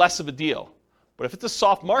 that's less of a deal. But if it's a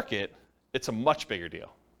soft market, it's a much bigger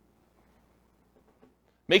deal.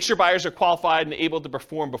 Make sure buyers are qualified and able to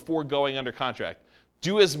perform before going under contract.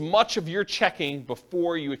 Do as much of your checking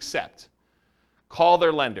before you accept. Call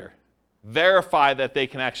their lender. Verify that they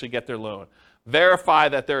can actually get their loan. Verify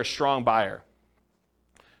that they're a strong buyer.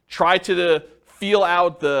 Try to feel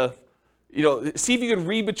out see if you can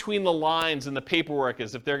read between the lines in the paperwork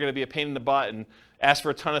as if they're going to be a pain in the butt and ask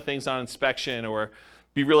for a ton of things on inspection or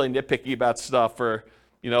be really nitpicky about stuff, or,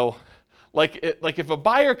 like if a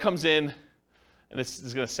buyer comes in, and this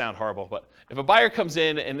is going to sound horrible, but if a buyer comes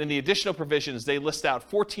in and in the additional provisions, they list out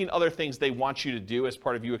 14 other things they want you to do as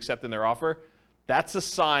part of you accepting their offer, that's a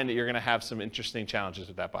sign that you're going to have some interesting challenges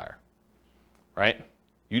with that buyer, right?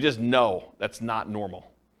 You just know that's not normal.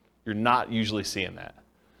 You're not usually seeing that.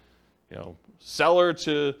 Seller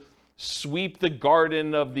to sweep the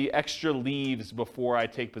garden of the extra leaves before I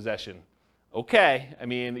take possession. Okay,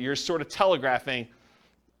 you're sort of telegraphing,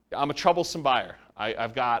 I'm a troublesome buyer.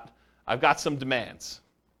 I've got some demands.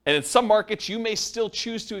 And in some markets, you may still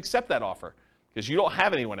choose to accept that offer because you don't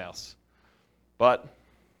have anyone else. But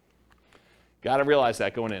got to realize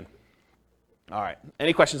that going in. All right,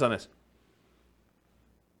 any questions on this?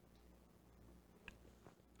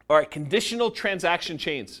 All right, conditional transaction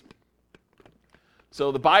chains.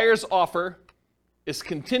 So the buyer's offer is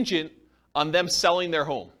contingent on them selling their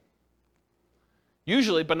home.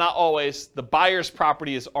 Usually, but not always, the buyer's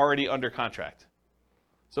property is already under contract.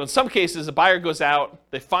 So in some cases, a buyer goes out,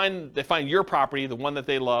 they find your property, the one that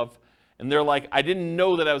they love, and they're like, I didn't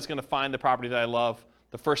know that I was going to find the property that I love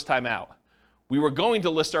the first time out. We were going to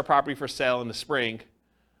list our property for sale in the spring,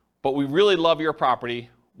 but we really love your property.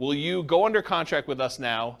 Will you go under contract with us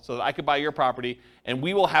now so that I could buy your property, and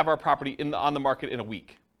we will have our property on the market in a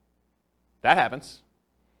week? That happens.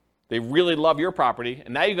 They really love your property,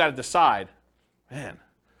 and now you got to decide, man,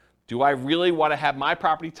 do I really want to have my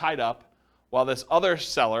property tied up while this other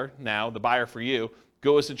seller, now the buyer for you,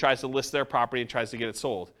 goes and tries to list their property and tries to get it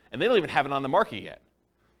sold? And they don't even have it on the market yet.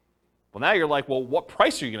 Well, now you're like, well, what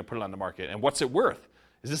price are you going to put it on the market, and what's it worth?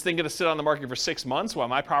 Is this thing going to sit on the market for 6 months while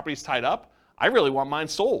my property's tied up? I really want mine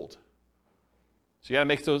sold. So you got to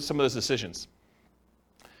make some of those decisions.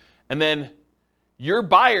 And then your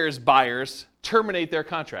buyers terminate their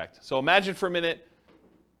contract. So imagine for a minute,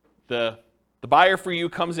 the buyer for you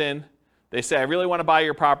comes in. They say, I really want to buy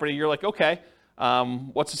your property. You're like, okay,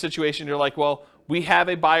 what's the situation? You're like, well, we have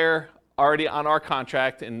a buyer already on our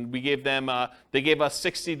contract, and we gave them, they gave us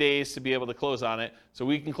 60 days to be able to close on it. So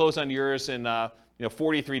we can close on yours in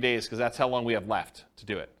 43 days because that's how long we have left to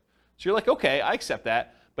do it. So you're like, okay, I accept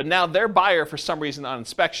that. But now their buyer, for some reason, on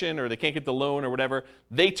inspection or they can't get the loan or whatever,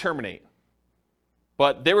 they terminate.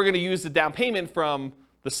 But they were going to use the down payment from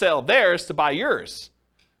the sale of theirs to buy yours.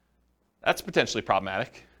 That's potentially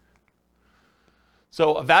problematic,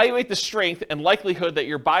 So evaluate the strength and likelihood that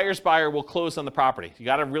your buyer's buyer will close on the property. You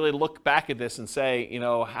got to really look back at this and say,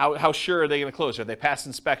 how sure are they going to close? Are they past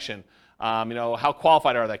inspection? How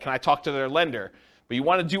qualified are they? Can I talk to their lender? But you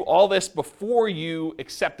want to do all this before you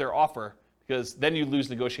accept their offer, because then you lose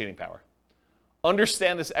negotiating power.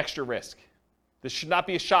 Understand this extra risk. This should not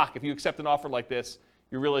be a shock. If you accept an offer like this,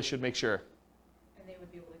 you really should make sure. And they would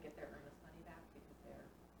be able to get their earnest money back because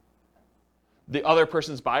The other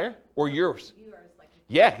person's buyer or yours? yours, like.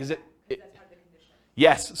 Yeah, because That's part of the condition.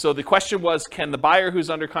 yes. So the question was, can the buyer who's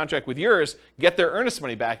under contract with yours get their earnest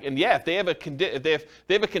money back? And yeah, if they have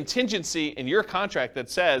a contingency in your contract that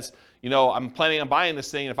says, I'm planning on buying this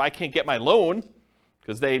thing, and if I can't get my loan,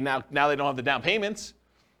 because they now they don't have the down payments,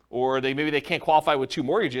 or maybe they can't qualify with 2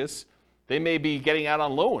 mortgages, they may be getting out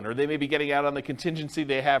on loan, or they may be getting out on the contingency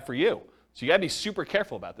they have for you. So you got to be super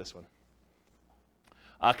careful about this one.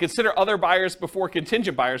 Consider other buyers before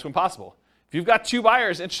contingent buyers when possible. If you've got 2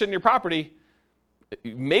 buyers interested in your property,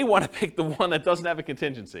 you may want to pick the one that doesn't have a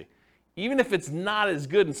contingency, even if it's not as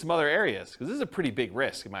good in some other areas, because this is a pretty big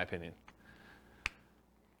risk, in my opinion.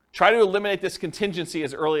 Try to eliminate this contingency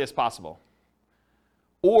as early as possible.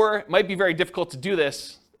 Or it might be very difficult to do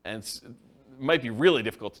this, and it might be really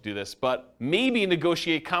difficult to do this, but maybe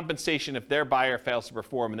negotiate compensation if their buyer fails to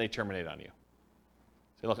perform and they terminate on you.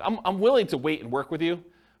 Say, look, I'm willing to wait and work with you,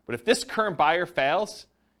 but if this current buyer fails,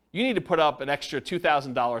 you need to put up an extra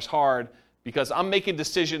 $2,000 hard, because I'm making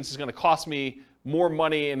decisions that's going to cost me more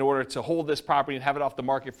money in order to hold this property and have it off the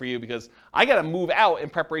market for you, because I got to move out in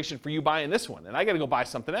preparation for you buying this one, and I got to go buy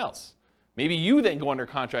something else. Maybe you then go under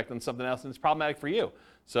contract on something else, and it's problematic for you.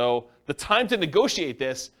 So the time to negotiate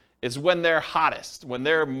this is when they're hottest, when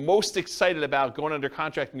they're most excited about going under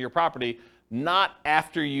contract in your property, not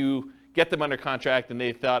after you get them under contract and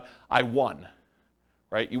they thought, I won,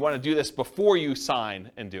 right? You want to do this before you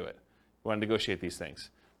sign and do it. You want to negotiate these things.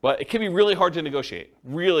 But it can be really hard to negotiate,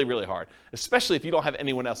 really, really hard, especially if you don't have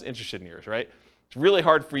anyone else interested in yours, right? It's really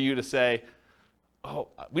hard for you to say, oh,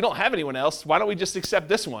 we don't have anyone else. Why don't we just accept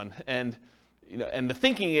this one? And the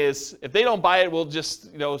thinking is, if they don't buy it, we'll just,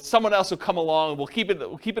 someone else will come along. We'll keep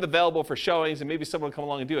it available for showings, and maybe someone will come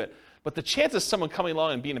along and do it. But the chance of someone coming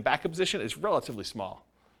along and being in a backup position is relatively small.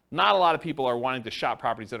 Not a lot of people are wanting to shop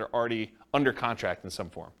properties that are already under contract in some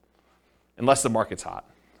form, unless the market's hot,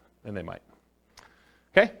 then they might.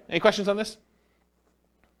 Okay, any questions on this?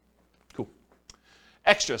 Cool.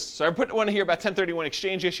 Extras. So I put one here about 1031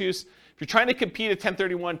 exchange issues. If you're trying to compete at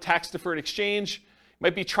 1031 tax-deferred exchange, you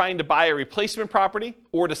might be trying to buy a replacement property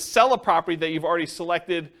or to sell a property that you've already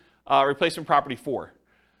selected a replacement property for.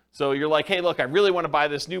 So you're like, hey, look, I really want to buy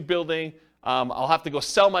this new building. I'll have to go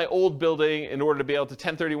sell my old building in order to be able to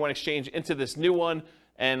 1031 exchange into this new one,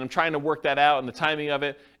 and I'm trying to work that out and the timing of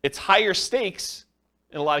it. It's higher stakes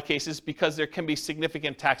in a lot of cases because there can be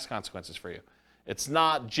significant tax consequences for you. It's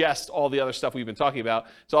not just all the other stuff we've been talking about.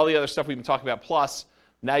 It's all the other stuff we've been talking about, plus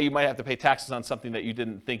now you might have to pay taxes on something that you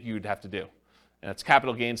didn't think you'd have to do. And it's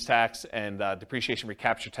capital gains tax and depreciation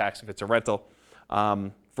recapture tax if it's a rental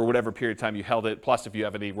for whatever period of time you held it, plus if you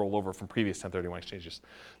have any rollover from previous 1031 exchanges.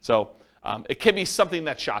 So it can be something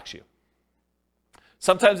that shocks you.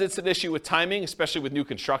 Sometimes it's an issue with timing, especially with new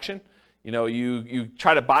construction. You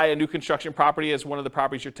try to buy a new construction property as one of the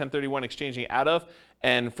properties you're 1031 exchanging out of,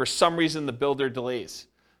 and for some reason the builder delays.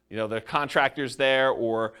 The contractor's there,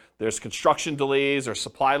 or there's construction delays or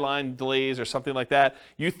supply line delays or something like that.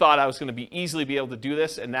 You thought I was going to easily be able to do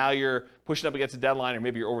this, and now you're pushing up against a deadline, or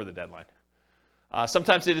maybe you're over the deadline.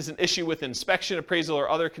 Sometimes it is an issue with inspection, appraisal, or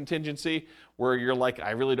other contingency where you're like,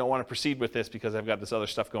 I really don't want to proceed with this because I've got this other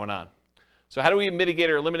stuff going on. So how do we mitigate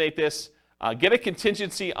or eliminate this? Get a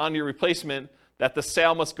contingency on your replacement that the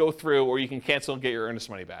sale must go through, or you can cancel and get your earnest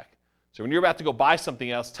money back. So when you're about to go buy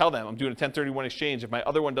something else, tell them, I'm doing a 1031 exchange. If my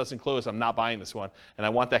other one doesn't close, I'm not buying this one. And I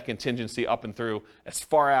want that contingency up and through as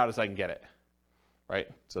far out as I can get it, right?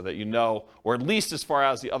 So that you know, or at least as far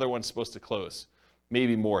out as the other one's supposed to close.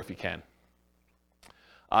 Maybe more if you can.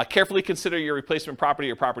 Carefully consider your replacement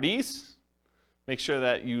property or properties. Make sure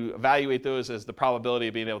that you evaluate those as the probability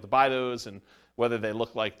of being able to buy those, and whether they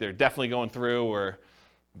look like they're definitely going through, or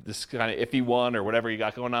this kind of iffy one, or whatever you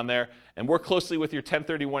got going on there. And work closely with your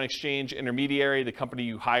 1031 exchange intermediary, the company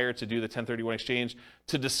you hire to do the 1031 exchange,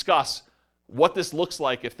 to discuss what this looks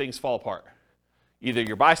like if things fall apart. Either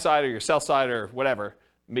your buy side or your sell side or whatever.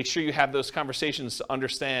 Make sure you have those conversations to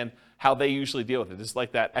understand how they usually deal with it. This is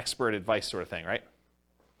like that expert advice sort of thing, right?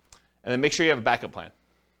 And then make sure you have a backup plan.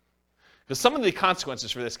 Because some of the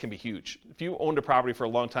consequences for this can be huge. If you owned a property for a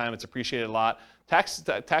long time, it's appreciated a lot. Tax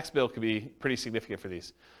bill could be pretty significant for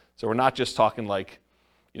these. So we're not just talking like,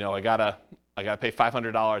 I got a I got to pay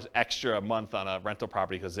 $500 extra a month on a rental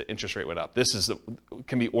property because the interest rate went up. This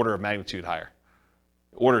can be order of magnitude higher.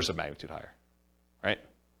 Orders of magnitude higher, right?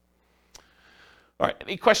 All right,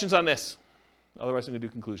 any questions on this? Otherwise, I'm going to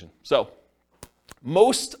do conclusion. So,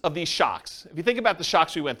 most of these shocks, if you think about the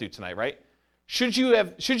shocks we went through tonight, right? Should you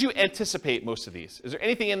anticipate most of these? Is there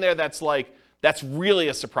anything in there that's really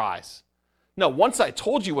a surprise? No, once I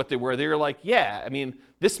told you what they were like, yeah, I mean,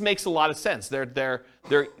 this makes a lot of sense.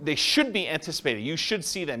 They should be anticipated. You should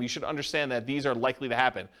see them. You should understand that these are likely to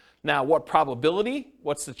happen. Now, what probability?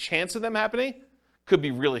 What's the chance of them happening? Could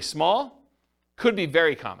be really small, could be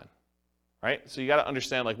very common, right? So you got to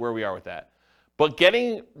understand like where we are with that. But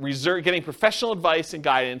getting professional advice and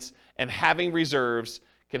guidance and having reserves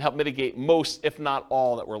can help mitigate most, if not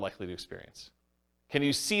all, that we're likely to experience. Can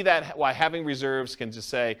you see that why having reserves can just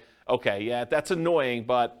say, okay, yeah, that's annoying,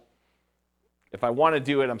 but if I want to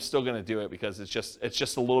do it, I'm still going to do it because it's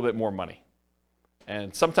just a little bit more money.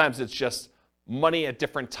 And sometimes it's just money at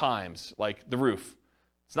different times, like the roof.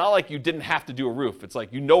 It's not like you didn't have to do a roof. It's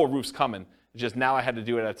like you know a roof's coming. It's just now I had to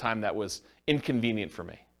do it at a time that was inconvenient for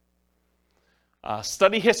me.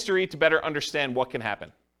 Study history to better understand what can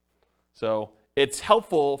happen. So it's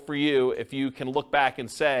helpful for you if you can look back and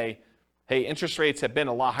say, hey, interest rates have been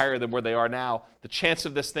a lot higher than where they are now. The chance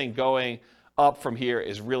of this thing going up from here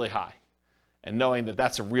is really high. And knowing that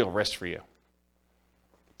that's a real risk for you.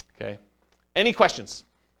 Okay. Any questions?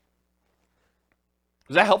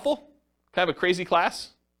 Was that helpful? Kind of a crazy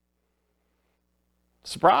class?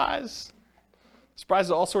 Surprise. Surprise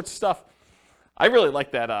at all sorts of stuff. I really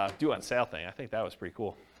like that due on sale thing. I think that was pretty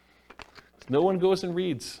cool. No one goes and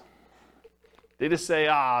reads. They just say,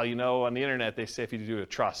 on the internet, they say if you do a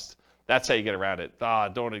trust. That's how you get around it.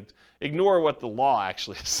 Don't ignore what the law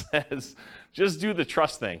actually says. Just do the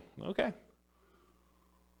trust thing. Okay.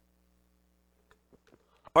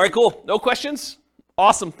 All right, cool. No questions?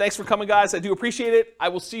 Awesome. Thanks for coming, guys. I do appreciate it. I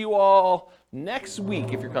will see you all next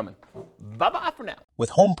week if you're coming. Bye-bye for now.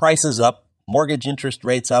 With home prices up, mortgage interest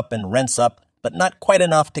rates up, and rents up, but not quite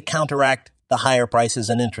enough to counteract the higher prices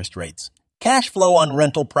and interest rates, cash flow on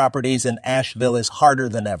rental properties in Asheville is harder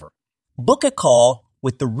than ever. Book a call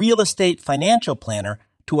with the Real Estate Financial Planner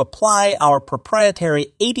to apply our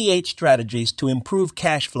proprietary 88 strategies to improve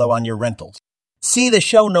cash flow on your rentals. See the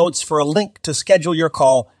show notes for a link to schedule your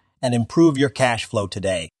call and improve your cash flow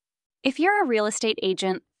today. If you're a real estate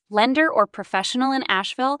agent, lender, or professional in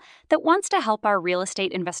Asheville that wants to help our real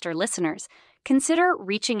estate investor listeners, consider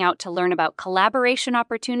reaching out to learn about collaboration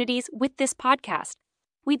opportunities with this podcast.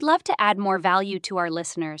 We'd love to add more value to our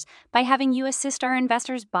listeners by having you assist our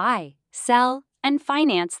investors buy, sell, and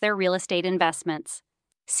finance their real estate investments.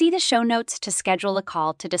 See the show notes to schedule a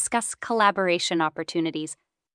call to discuss collaboration opportunities